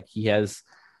of it. Like he has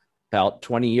about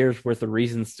 20 years worth of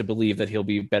reasons to believe that he'll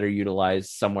be better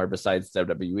utilized somewhere besides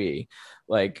WWE.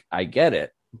 Like I get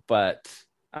it, but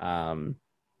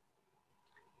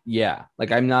yeah,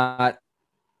 like I'm not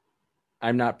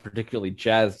particularly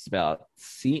jazzed about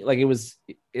seeing, like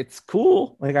it's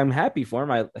cool. Like I'm happy for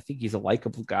him. I think he's a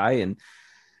likable guy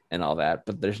and all that,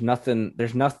 but there's not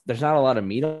a lot of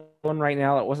meat on right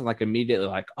now. It wasn't like immediately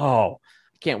like, oh,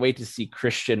 I can't wait to see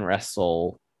Christian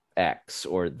wrestle X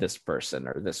or this person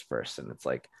or this person. It's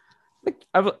like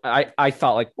I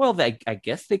thought like, well, I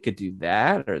guess they could do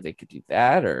that, or they could do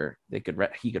that, or he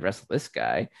could wrestle this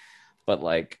guy. But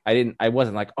like, I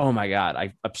wasn't like, oh my God,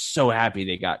 I'm so happy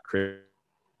they got Chris.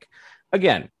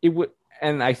 Again, it would,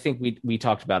 and I think we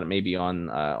talked about it maybe on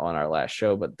our last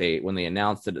show, but when they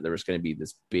announced that there was going to be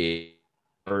this big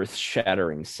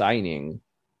earth-shattering signing,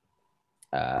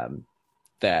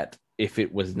 that if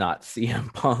it was not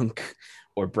CM Punk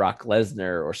or Brock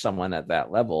Lesnar or someone at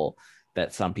that level,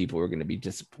 that some people were going to be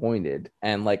disappointed.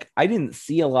 And like, I didn't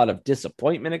see a lot of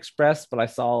disappointment expressed, but I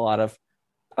saw a lot of,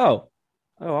 oh,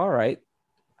 all right.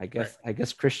 I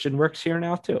guess Christian works here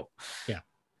now too. Yeah.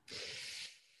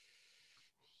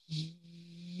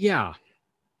 Yeah.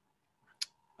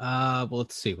 Well,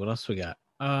 let's see what else we got.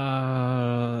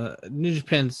 New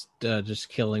Japan's just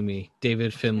killing me.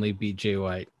 David Finlay beat Jay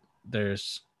White.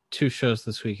 There's 2 shows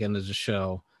this weekend. There's a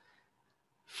show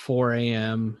 4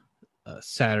 a.m.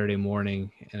 Saturday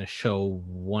morning and a show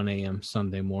 1 a.m.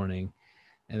 Sunday morning,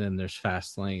 and then there's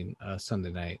Fastlane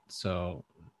Sunday night. So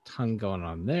ton going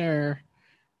on there.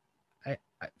 I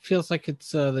feels like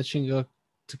it's the Shingo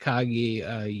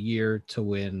Takagi year to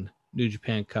win New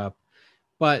Japan Cup,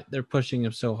 but they're pushing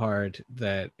him so hard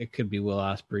that it could be Will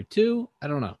Ospreay too. I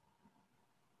don't know.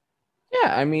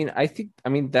 Yeah, I mean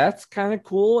that's kind of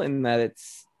cool in that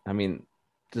it's,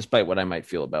 despite what I might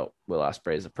feel about Will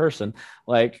Ospreay as a person,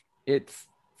 like it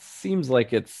seems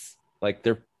like it's like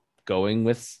they're going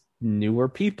with newer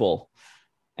people.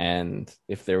 And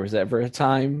if there was ever a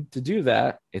time to do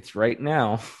that, it's right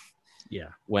now. Yeah.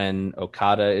 When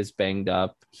Okada is banged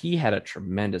up, he had a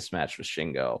tremendous match with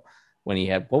Shingo. When he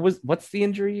had what's the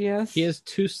injury he has? He has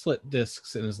 2 slit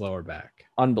discs in his lower back.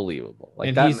 Unbelievable. Like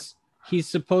and that. He's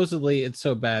supposedly, it's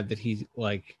so bad that he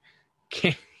like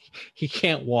can't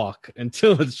walk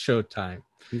until it's showtime.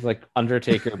 He's like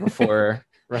Undertaker before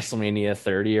WrestleMania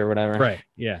 30 or whatever. Right.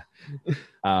 Yeah.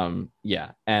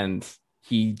 Yeah. And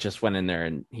he just went in there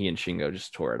and he and Shingo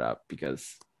just tore it up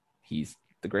because he's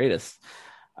the greatest.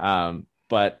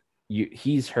 But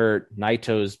he's hurt.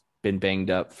 Naito's been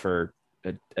banged up for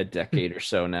a decade or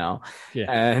so now.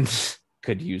 Yeah. And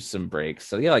could use some breaks.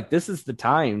 So yeah, like this is the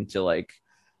time to like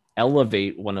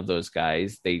elevate one of those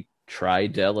guys. They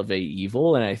tried to elevate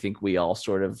Evil, and I think we all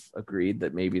sort of agreed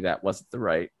that maybe that wasn't the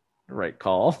right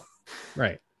call.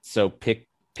 Right. So pick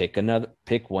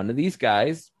one of these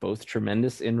guys, both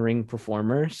tremendous in-ring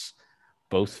performers,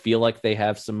 both feel like they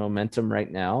have some momentum right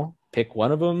now. Pick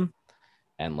one of them,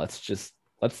 and let's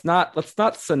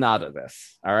not Sonata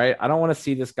this. All right. I don't want to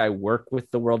see this guy work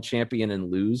with the world champion and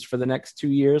lose for the next 2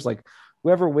 years. Like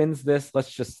whoever wins this,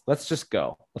 let's just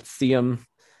go. Let's see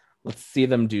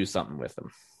them do something with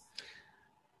him.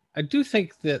 I do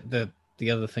think that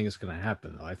the other thing is going to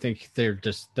happen, though. I think they're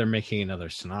making another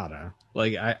Sonata.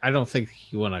 Like I don't think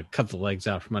you want to cut the legs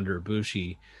out from under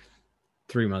Ibushi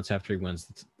 3 months after he wins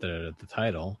the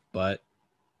title. But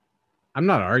I'm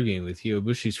not arguing with you.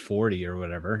 Ibushi's 40 or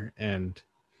whatever, and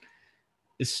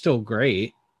is still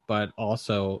great, but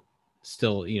also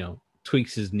still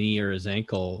tweaks his knee or his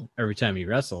ankle every time he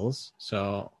wrestles.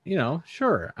 So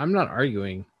sure, I'm not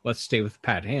arguing. Let's stay with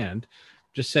Pat Hand.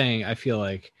 Just saying, I feel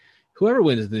like whoever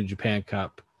wins the New Japan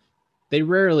Cup, they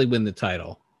rarely win the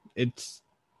title.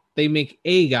 They make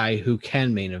a guy who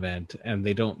can main event, and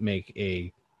they don't make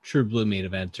a true blue main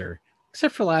eventer,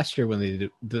 except for last year when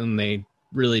they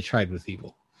really tried with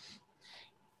Evil.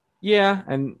 Yeah,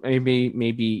 and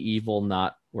maybe Evil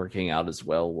not working out as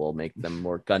well will make them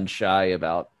more gun shy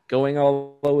about going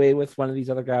all the way with one of these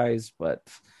other guys. But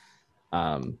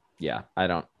yeah, I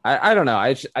don't know.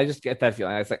 I just get that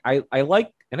feeling. It's like I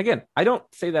like, and again, I don't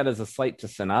say that as a slight to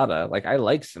Sonata. Like I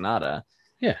like Sonata.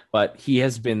 Yeah, but he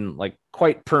has been like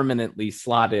quite permanently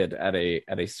slotted at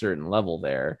a certain level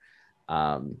there,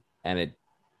 and it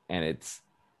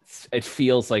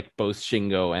feels like both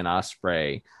Shingo and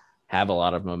Ospreay have a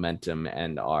lot of momentum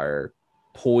and are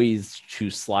poised to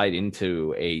slide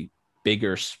into a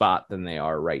bigger spot than they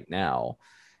are right now.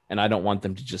 And I don't want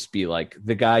them to just be like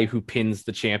the guy who pins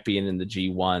the champion in the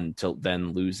G1 to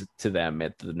then lose it to them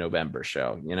at the November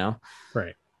show,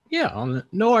 Right. Yeah,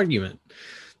 no argument.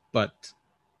 But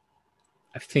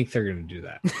I think they're going to do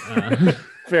that.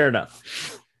 Fair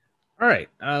enough. All right.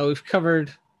 We've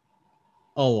covered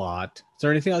a lot. Is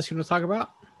there anything else you want to talk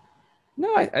about?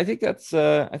 No, I think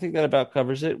I think that about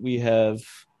covers it. We have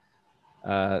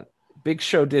Big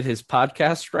Show did his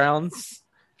podcast rounds.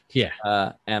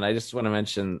 Yeah. And I just want to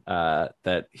mention that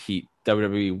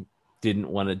WWE didn't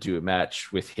want to do a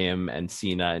match with him and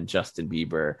Cena and Justin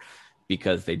Bieber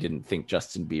because they didn't think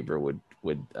Justin Bieber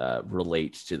would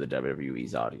relate to the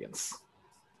WWE's audience.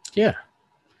 Yeah.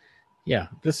 Yeah.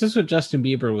 This is what Justin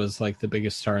Bieber was like, the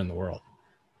biggest star in the world.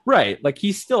 Right. Like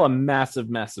he's still a massive,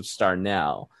 massive star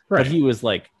now. Right. But he was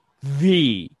like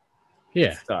the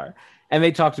star. And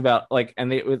they talked about like,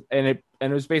 and it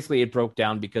was basically, it broke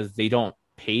down because they don't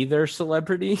pay their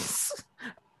celebrities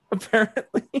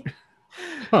apparently.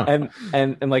 Huh.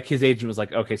 And like his agent was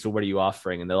like, okay, so what are you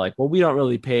offering? And they're like, well, we don't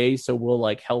really pay, so we'll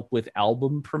like help with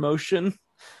album promotion.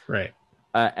 Right.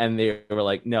 And they were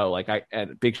like, no, like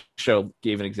and Big Show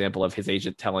gave an example of his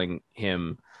agent telling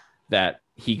him that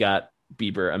he got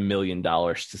Bieber $1 million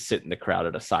to sit in the crowd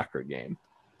at a soccer game.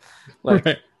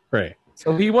 Like, right.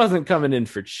 So he wasn't coming in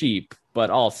for cheap, but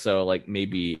also like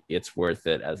maybe it's worth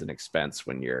it as an expense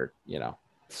when you're,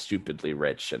 stupidly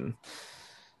rich and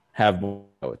have more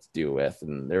to do with.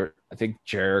 And there, I think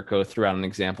Jericho threw out an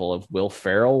example of Will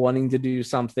Ferrell wanting to do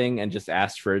something and just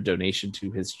asked for a donation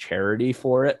to his charity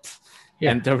for it.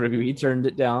 Yeah. And WWE turned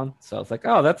it down. So I was like,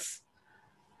 oh, that's,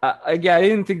 I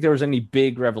didn't think there was any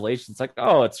big revelations. Like,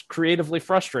 oh, it's creatively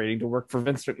frustrating to work for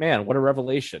Vince McMahon. What a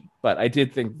revelation. But I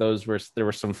did think there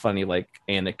were some funny like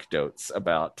anecdotes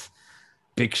about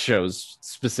Big Show's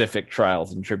specific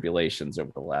trials and tribulations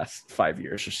over the last 5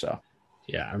 years or so.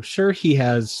 Yeah, I'm sure he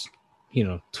has,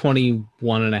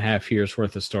 21 and a half years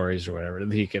worth of stories or whatever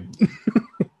that he could.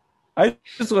 I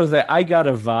just want to say, I got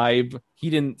a vibe. He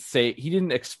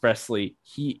didn't expressly,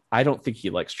 I don't think he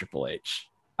likes Triple H.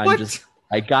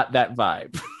 I got that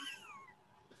vibe.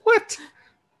 What?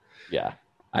 Yeah,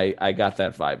 I got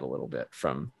that vibe a little bit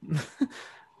from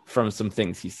some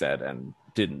things he said and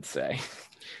didn't say.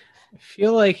 I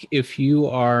feel like if you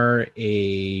are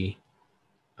a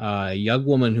young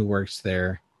woman who works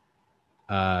there,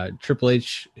 Triple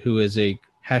H, who is a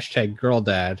 #girl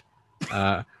dad,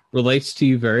 relates to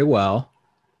you very well,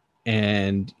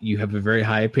 and you have a very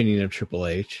high opinion of Triple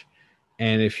H.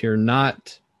 And if you're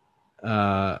not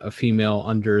a female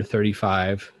under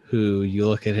 35 who you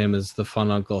look at him as the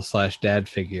fun uncle / dad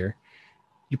figure,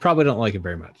 you probably don't like it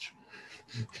very much.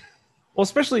 Well,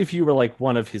 especially if you were like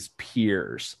one of his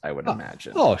peers, I would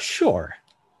imagine. Oh, sure.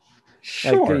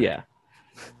 Like, yeah.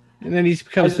 And then he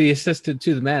becomes the assistant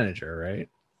to the manager,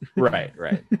 right?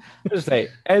 Right. Just say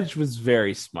Edge was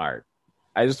very smart.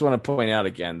 I just want to point out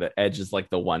again that Edge is like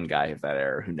the one guy of that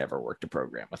era who never worked a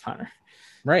program with Hunter.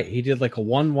 Right. He did like a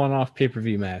one-off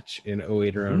pay-per-view match in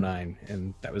 08 or 09,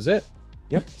 and that was it.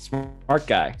 Yep. Smart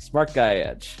guy,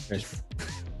 Edge.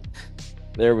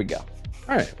 There we go.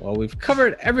 All right. Well, we've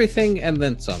covered everything and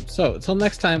then some. So until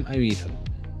next time, I'm Ethan.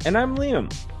 And I'm Liam.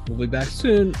 We'll be back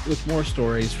soon with more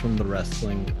stories from the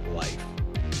wrestling life.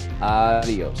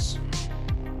 Adios.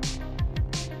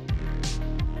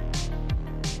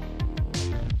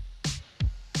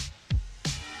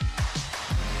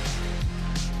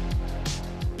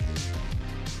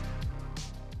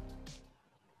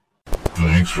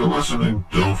 Thanks for listening.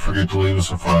 Don't forget to leave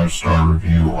us a 5-star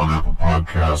review on Apple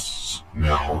Podcasts.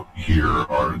 Now, here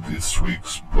are this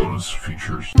week's bonus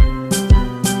features.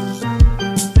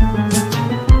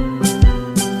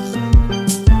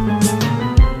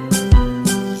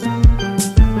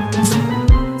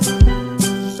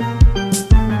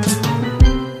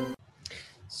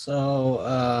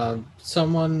 So,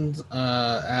 someone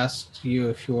asked you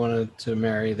if you wanted to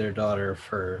marry their daughter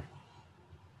for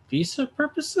visa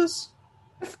purposes?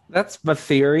 That's my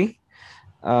theory.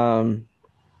 So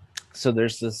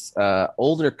there's this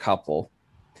older couple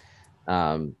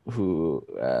who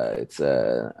it's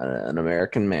an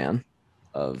American man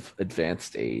of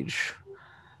advanced age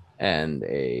and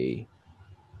a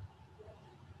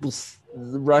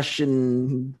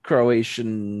Russian,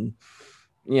 Croatian,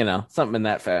 something in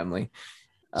that family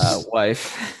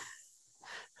wife.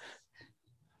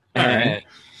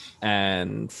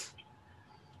 And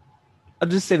I'll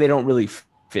just say they don't really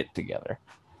fit together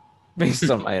based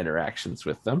on my interactions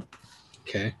with them.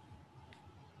 Okay.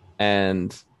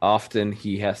 And often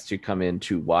he has to come in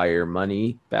to wire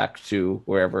money back to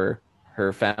wherever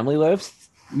her family lives.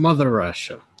 Mother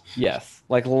Russia. Yes.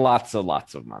 Like lots of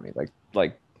money.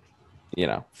 Like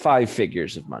 5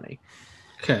 figures of money.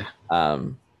 Okay.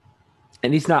 And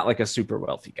he's not like a super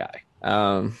wealthy guy.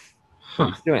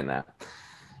 He's doing that.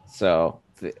 So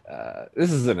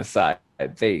this is an aside.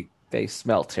 They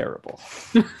smell terrible.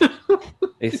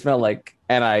 They smell like,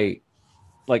 they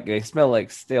smell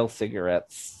like stale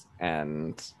cigarettes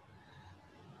and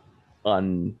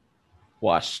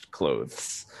unwashed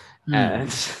clothes.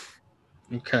 And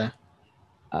okay.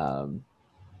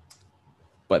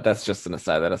 But that's just an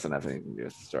aside. That doesn't have anything to do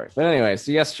with the story. But anyway,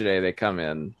 so yesterday they come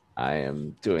in. I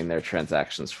am doing their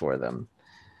transactions for them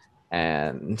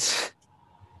and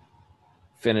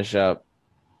finish up.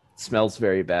 Smells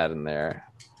very bad in there.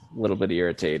 A little bit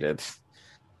irritated.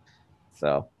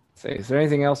 So say, is there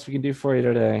anything else we can do for you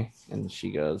today? And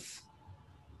she goes,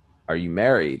 are you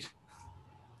married?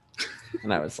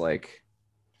 And I was like,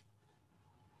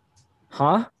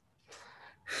 huh?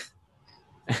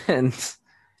 And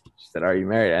she said, are you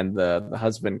married? And the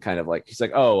husband kind of like, he's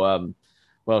like, oh,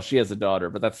 well, she has a daughter,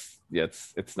 but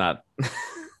it's not,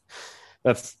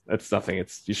 that's nothing.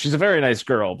 She's a very nice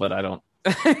girl, but I don't,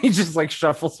 he just like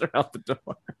shuffles her out the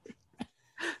door.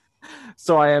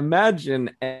 So I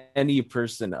imagine any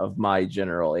person of my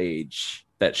general age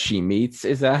that she meets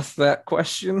is asked that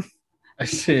question. I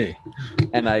see.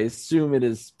 And I assume it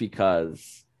is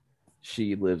because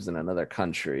she lives in another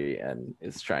country and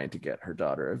is trying to get her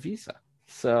daughter a visa.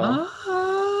 So,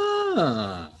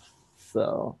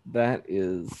 so that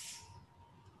is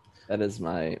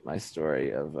my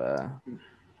story of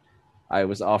I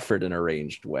was offered an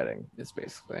arranged wedding is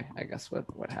basically, I guess,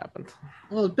 what happened.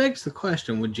 Well, it begs the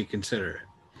question, would you consider it?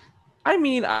 I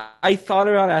mean, I thought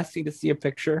about asking to see a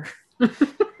picture.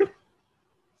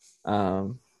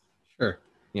 Sure.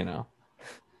 You know.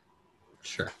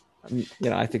 Sure.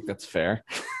 I think that's fair.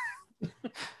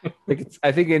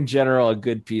 I think in general, a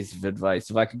good piece of advice,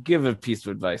 if I could give a piece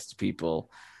of advice to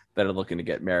people that are looking to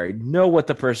get married, know what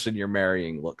the person you're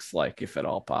marrying looks like, if at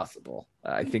all possible.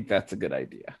 I think that's a good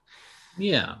idea.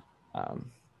 Yeah.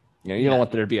 You don't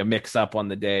want there to be a mix up on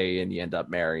the day and you end up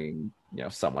marrying,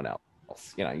 someone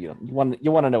else. You want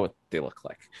to know what they look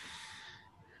like.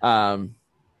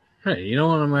 Right. You don't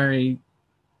want to marry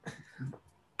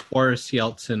Boris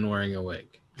Yeltsin wearing a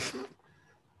wig.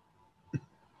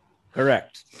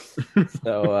 Correct.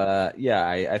 So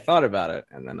I thought about it,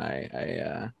 and then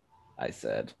I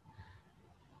said,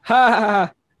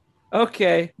 "Ha!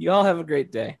 Okay, you all have a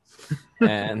great day,"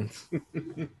 and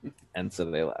so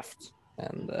they left,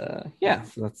 and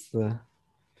so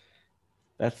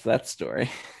that's that story.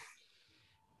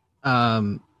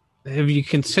 Have you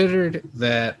considered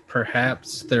that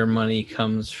perhaps their money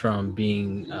comes from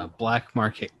being black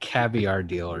market caviar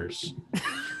dealers?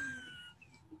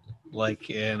 Like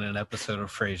in an episode of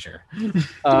Frasier.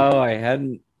 Oh, I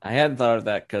hadn't thought of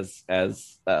that because,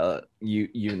 as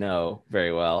you know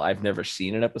very well, I've never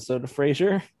seen an episode of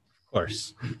Frasier. Of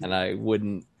course. And I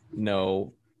wouldn't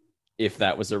know if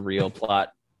that was a real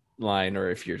plot line or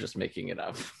if you're just making it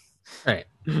up. Right.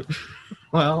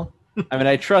 Well, I mean,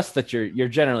 I trust that you're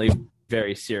generally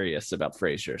very serious about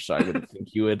Frasier, so I wouldn't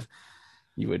think you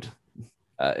would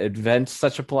invent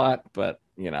such a plot, but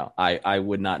I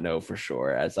would not know for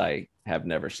sure, as I have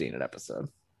never seen an episode.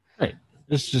 Right.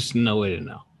 There's just no way to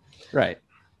know. Right.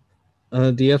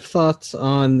 Do you have thoughts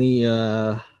on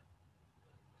the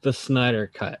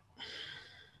Snyder Cut?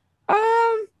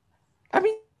 I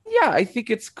mean, yeah, I think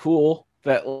it's cool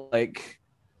that, don't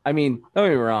get me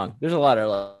wrong, there's a lot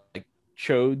of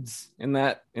chodes in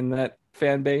that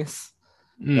fan base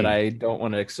that I don't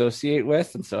want to associate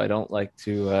with, and so I don't like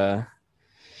to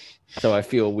so I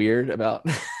feel weird about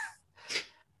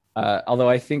although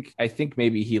I think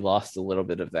maybe he lost a little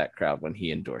bit of that crowd when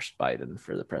he endorsed Biden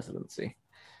for the presidency.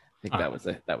 I think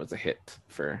that was a hit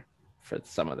for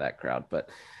some of that crowd. But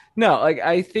no,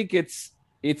 I think it's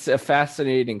a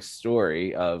fascinating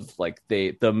story of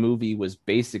the movie was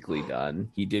basically done.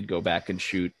 He did go back and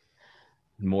shoot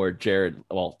more Jared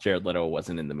Leto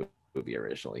wasn't in the movie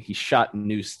originally. He shot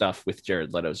new stuff with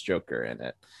Jared Leto's Joker in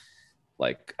it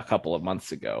a couple of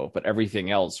months ago, but everything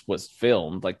else was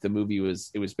filmed. The movie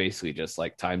it was basically just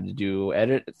time to do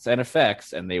edits and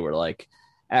effects, and they were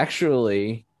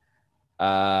actually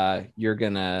we're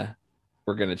gonna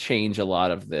change a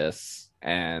lot of this,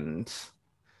 and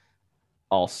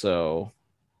also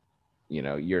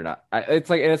you're not and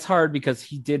it's hard because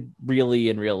he did really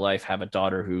in real life have a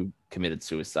daughter who committed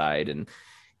suicide, and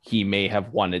he may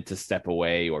have wanted to step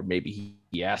away, or maybe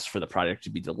he asked for the project to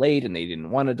be delayed and they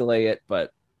didn't want to delay it.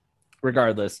 But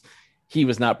regardless, he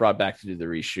was not brought back to do the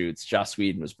reshoots. Joss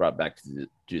Whedon was brought back to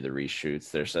do the reshoots.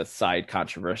 There's a side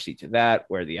controversy to that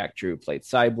where the actor who played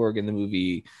Cyborg in the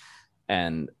movie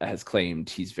and has claimed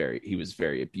he was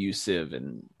very abusive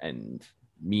and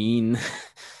mean.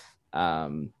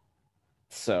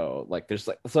 So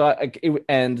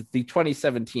and the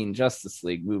 2017 Justice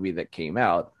League movie that came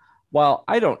out, while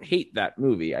I don't hate that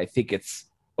movie, I think it's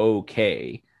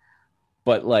okay.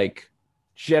 But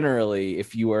generally,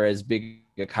 if you are as big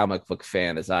a comic book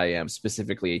fan as I am,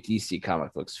 specifically a DC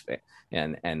comic books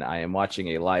fan, and I am watching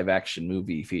a live action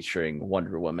movie featuring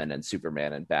Wonder Woman and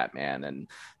Superman and Batman and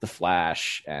the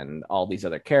Flash and all these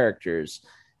other characters,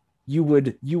 you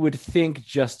would think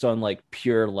just on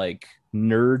pure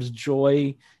nerd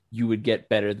joy, you would get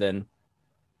better than,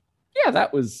 yeah,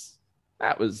 that was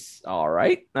all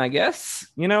right, I guess.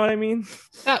 You know what I mean?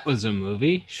 That was a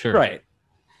movie, sure. Right.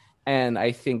 And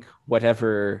I think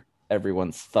whatever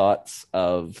everyone's thoughts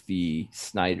of the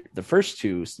first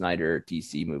two Snyder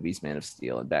DC movies, Man of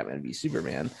Steel and Batman v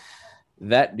Superman,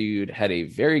 that dude had a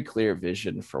very clear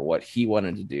vision for what he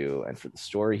wanted to do and for the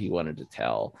story he wanted to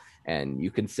tell. And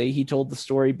you can say he told the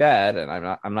story bad, and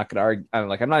I'm not going to argue. I'm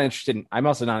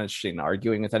also not interested in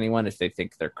arguing with anyone if they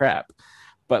think they're crap.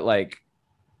 But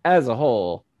as a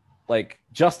whole, like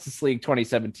Justice League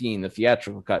 2017, the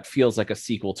theatrical cut feels like a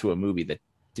sequel to a movie that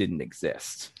didn't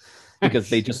exist because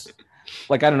they just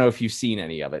like, I don't know if you've seen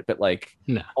any of it, but like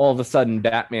No. all of a sudden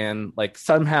Batman, like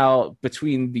somehow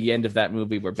between the end of that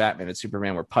movie where Batman and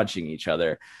Superman were punching each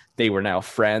other, they were now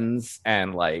friends.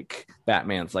 And like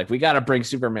Batman's like, we got to bring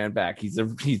Superman back. He's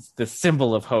the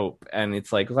symbol of hope. And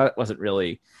it's like, well, that wasn't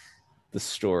really the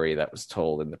story that was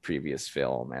told in the previous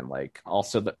film. And like,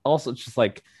 also just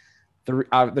like,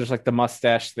 there's like the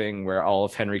mustache thing where all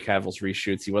of Henry Cavill's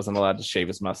reshoots, he wasn't allowed to shave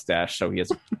his mustache, so he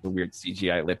has a weird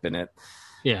CGI lip in it.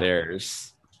 Yeah.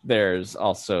 There's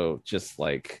also just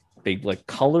like they like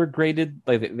color graded,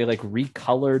 like they like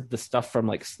recolored the stuff from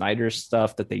like Snyder's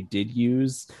stuff that they did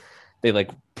use. They like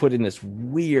put in this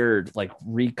weird like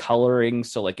recoloring,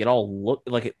 so like it all look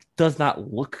like it does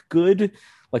not look good.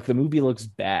 Like the movie looks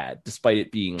bad, despite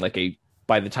it being like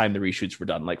by the time the reshoots were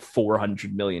done, like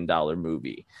 $400 million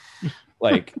movie.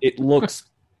 Like it looks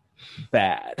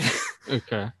bad.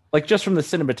 Okay. Like just from the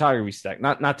cinematography stack,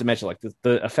 not to mention like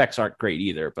the effects aren't great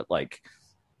either, but like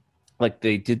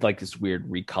they did like this weird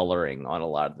recoloring on a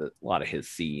lot of his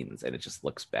scenes, and it just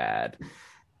looks bad.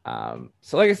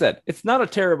 So like I said, it's not a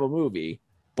terrible movie,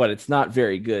 but it's not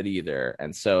very good either.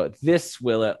 And so this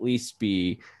will at least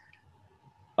be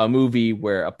a movie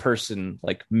where a person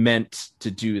like meant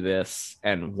to do this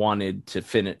and wanted to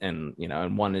finish and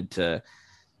wanted to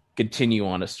continue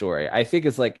on a story. I think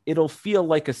it's like it'll feel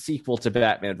like a sequel to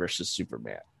Batman versus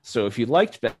Superman. So if you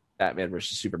liked Batman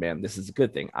versus Superman, this is a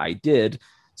good thing. I did,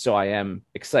 so I am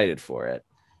excited for it.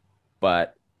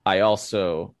 But I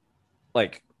also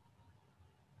like,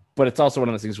 but it's also one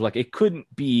of those things where like it couldn't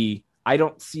be. I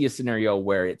don't see a scenario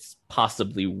where it's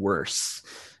possibly worse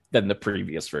than the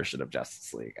previous version of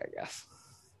Justice League, I guess.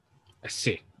 I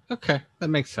see. Okay, that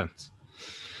makes sense.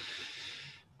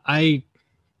 I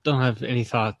don't have any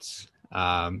thoughts.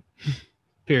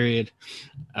 Period.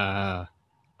 I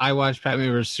watched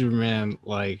Batman vs Superman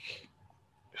like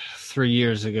 3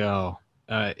 years ago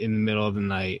in the middle of the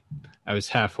night. I was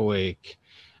half awake.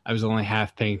 I was only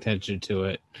half paying attention to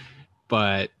it,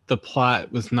 but the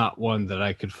plot was not one that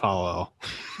I could follow.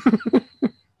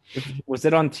 Was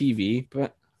it on TV?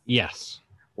 But yes.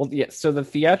 Well, yeah. So the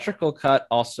theatrical cut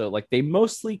also, like they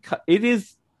mostly cut. It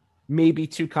is maybe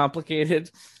too complicated.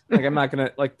 Like I'm not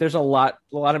gonna like. There's a lot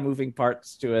of moving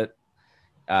parts to it,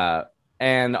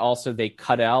 and also they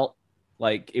cut out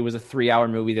like it was a 3-hour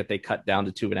movie that they cut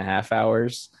down to 2.5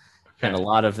 hours, okay. And a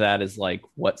lot of that is like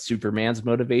what Superman's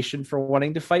motivation for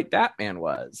wanting to fight Batman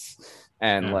was,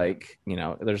 and like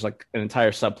there's like an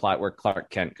entire subplot where Clark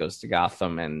Kent goes to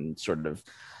Gotham and sort of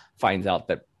finds out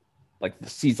that like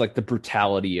sees like the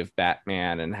brutality of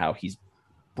Batman and how he's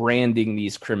branding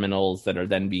these criminals that are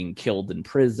then being killed in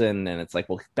prison. And it's like,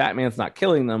 well, Batman's not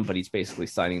killing them, but he's basically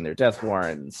signing their death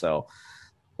warrant. And so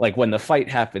like when the fight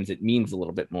happens, it means a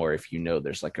little bit more if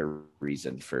there's like a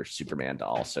reason for Superman to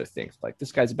also think like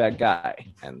this guy's a bad guy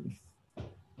and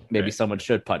maybe someone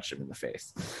should punch him in the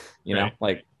face, know,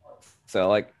 like, so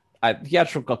like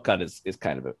theatrical cut is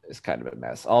kind of a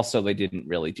mess. Also, they didn't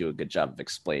really do a good job of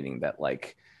explaining that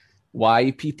like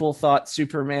why people thought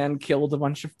Superman killed a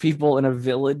bunch of people in a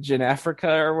village in Africa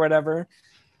or whatever.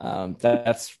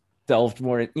 That's delved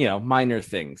more, minor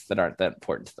things that aren't that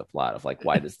important to the plot of like,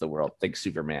 why does the world think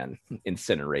Superman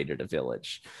incinerated a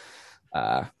village?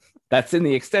 That's in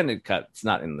the extended cut. It's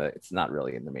not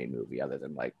really in the main movie other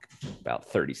than like about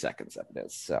 30 seconds of it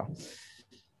is. So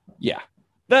yeah,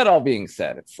 that all being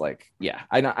said, it's like, yeah,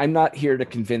 I'm not here to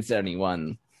convince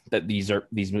anyone that these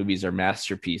movies are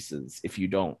masterpieces. If you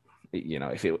don't,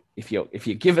 if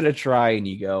you give it a try and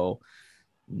you go,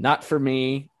 not for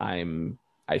me,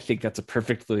 I think that's a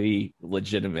perfectly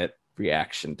legitimate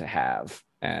reaction to have.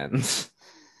 And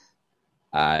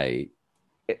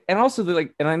also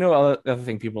like, and I know other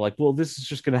thing people are like, well, this is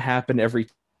just going to happen every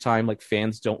time like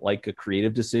fans don't like a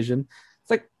creative decision. It's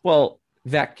like, well,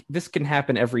 this can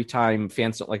happen every time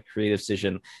fans don't like a creative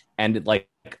decision and like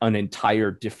an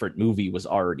entire different movie was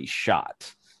already shot,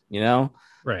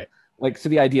 Right. Like, so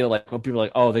the idea, like, when people are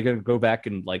like, oh, they're going to go back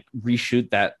and, like, reshoot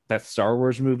that Star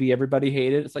Wars movie everybody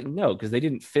hated. It's like, no, because they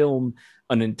didn't film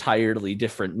an entirely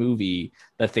different movie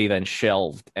that they then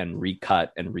shelved and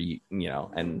recut and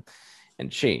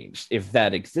and changed. If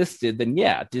that existed, then,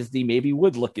 yeah, Disney maybe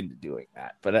would look into doing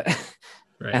that. But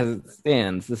as it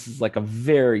stands, this is, like, a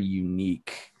very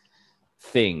unique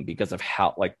thing because of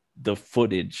how, like, the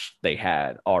footage they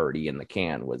had already in the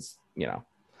can was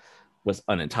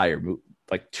an entire movie.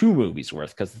 Like 2 movies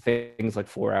worth because the thing's like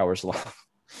 4 hours long.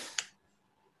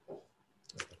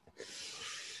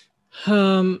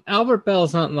 Albert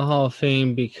Bell's not in the Hall of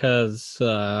Fame because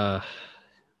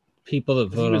people that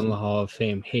vote on the Hall of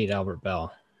Fame hate Albert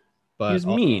Bell. But he was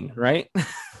mean, right?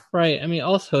 Right. I mean,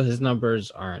 also his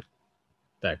numbers aren't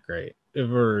that great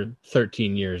over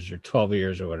 13 years or 12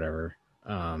 years or whatever.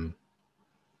 Hang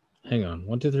on.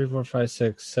 1, 2, 3, 4, 5,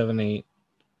 6, 7, 8.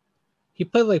 He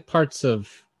played like parts of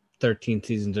 13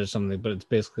 seasons or something, but it's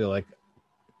basically like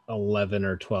 11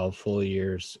 or 12 full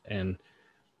years. And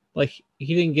like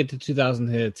he didn't get to 2,000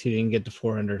 hits. He didn't get to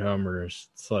 400 homers.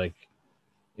 It's like,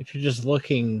 if you're just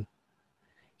looking,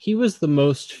 he was the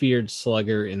most feared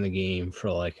slugger in the game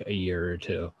for like a year or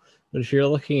two. But if you're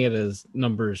looking at his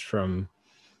numbers from,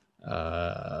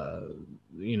 the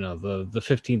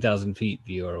 15,000 feet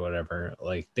view or whatever,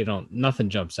 like nothing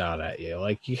jumps out at you.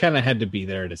 Like you kind of had to be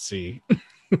there to see.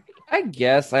 I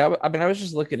guess. I mean, I was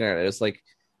just looking at it. It's like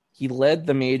he led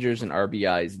the majors in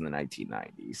RBIs in the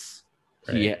 1990s.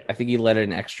 Right. I think he led it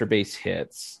in extra base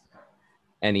hits,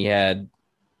 and he had.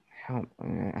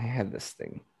 I had this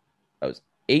thing. I was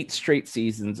 8 straight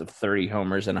seasons of 30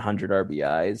 homers and 100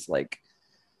 RBIs. Like,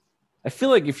 I feel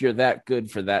like if you're that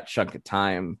good for that chunk of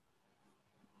time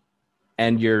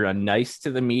and you're nice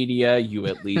to the media, you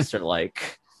at least are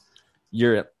like,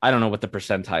 I don't know what the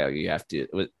percentile you have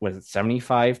to, was it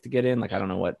 75 to get in? Like, I don't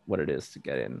know what it is to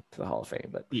get into the Hall of Fame,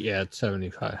 but yeah, it's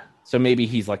 75. So maybe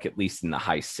he's like at least in the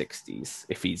high 60s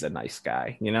if he's a nice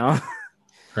guy, you know?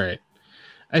 Right.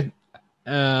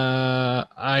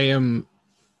 I am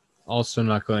also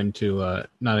not going to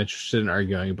not interested in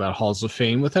arguing about Halls of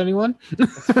Fame with anyone.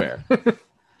 That's fair.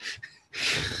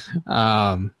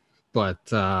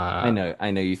 But I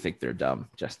know you think they're dumb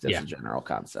just as a general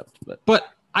concept, but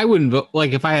I wouldn't vote.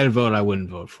 Like if I had to vote, I wouldn't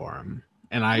vote for him.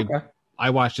 And I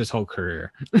watched his whole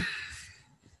career.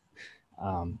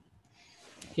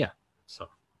 Yeah. So,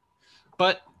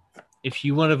 but if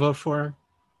you want to vote for him,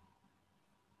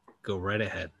 go right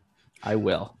ahead. I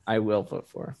will vote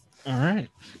for him. All right.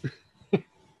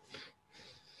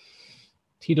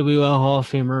 TWL Hall of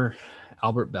Famer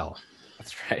Albert Bell.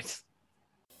 That's right.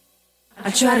 I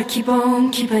try to keep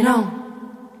on keeping on.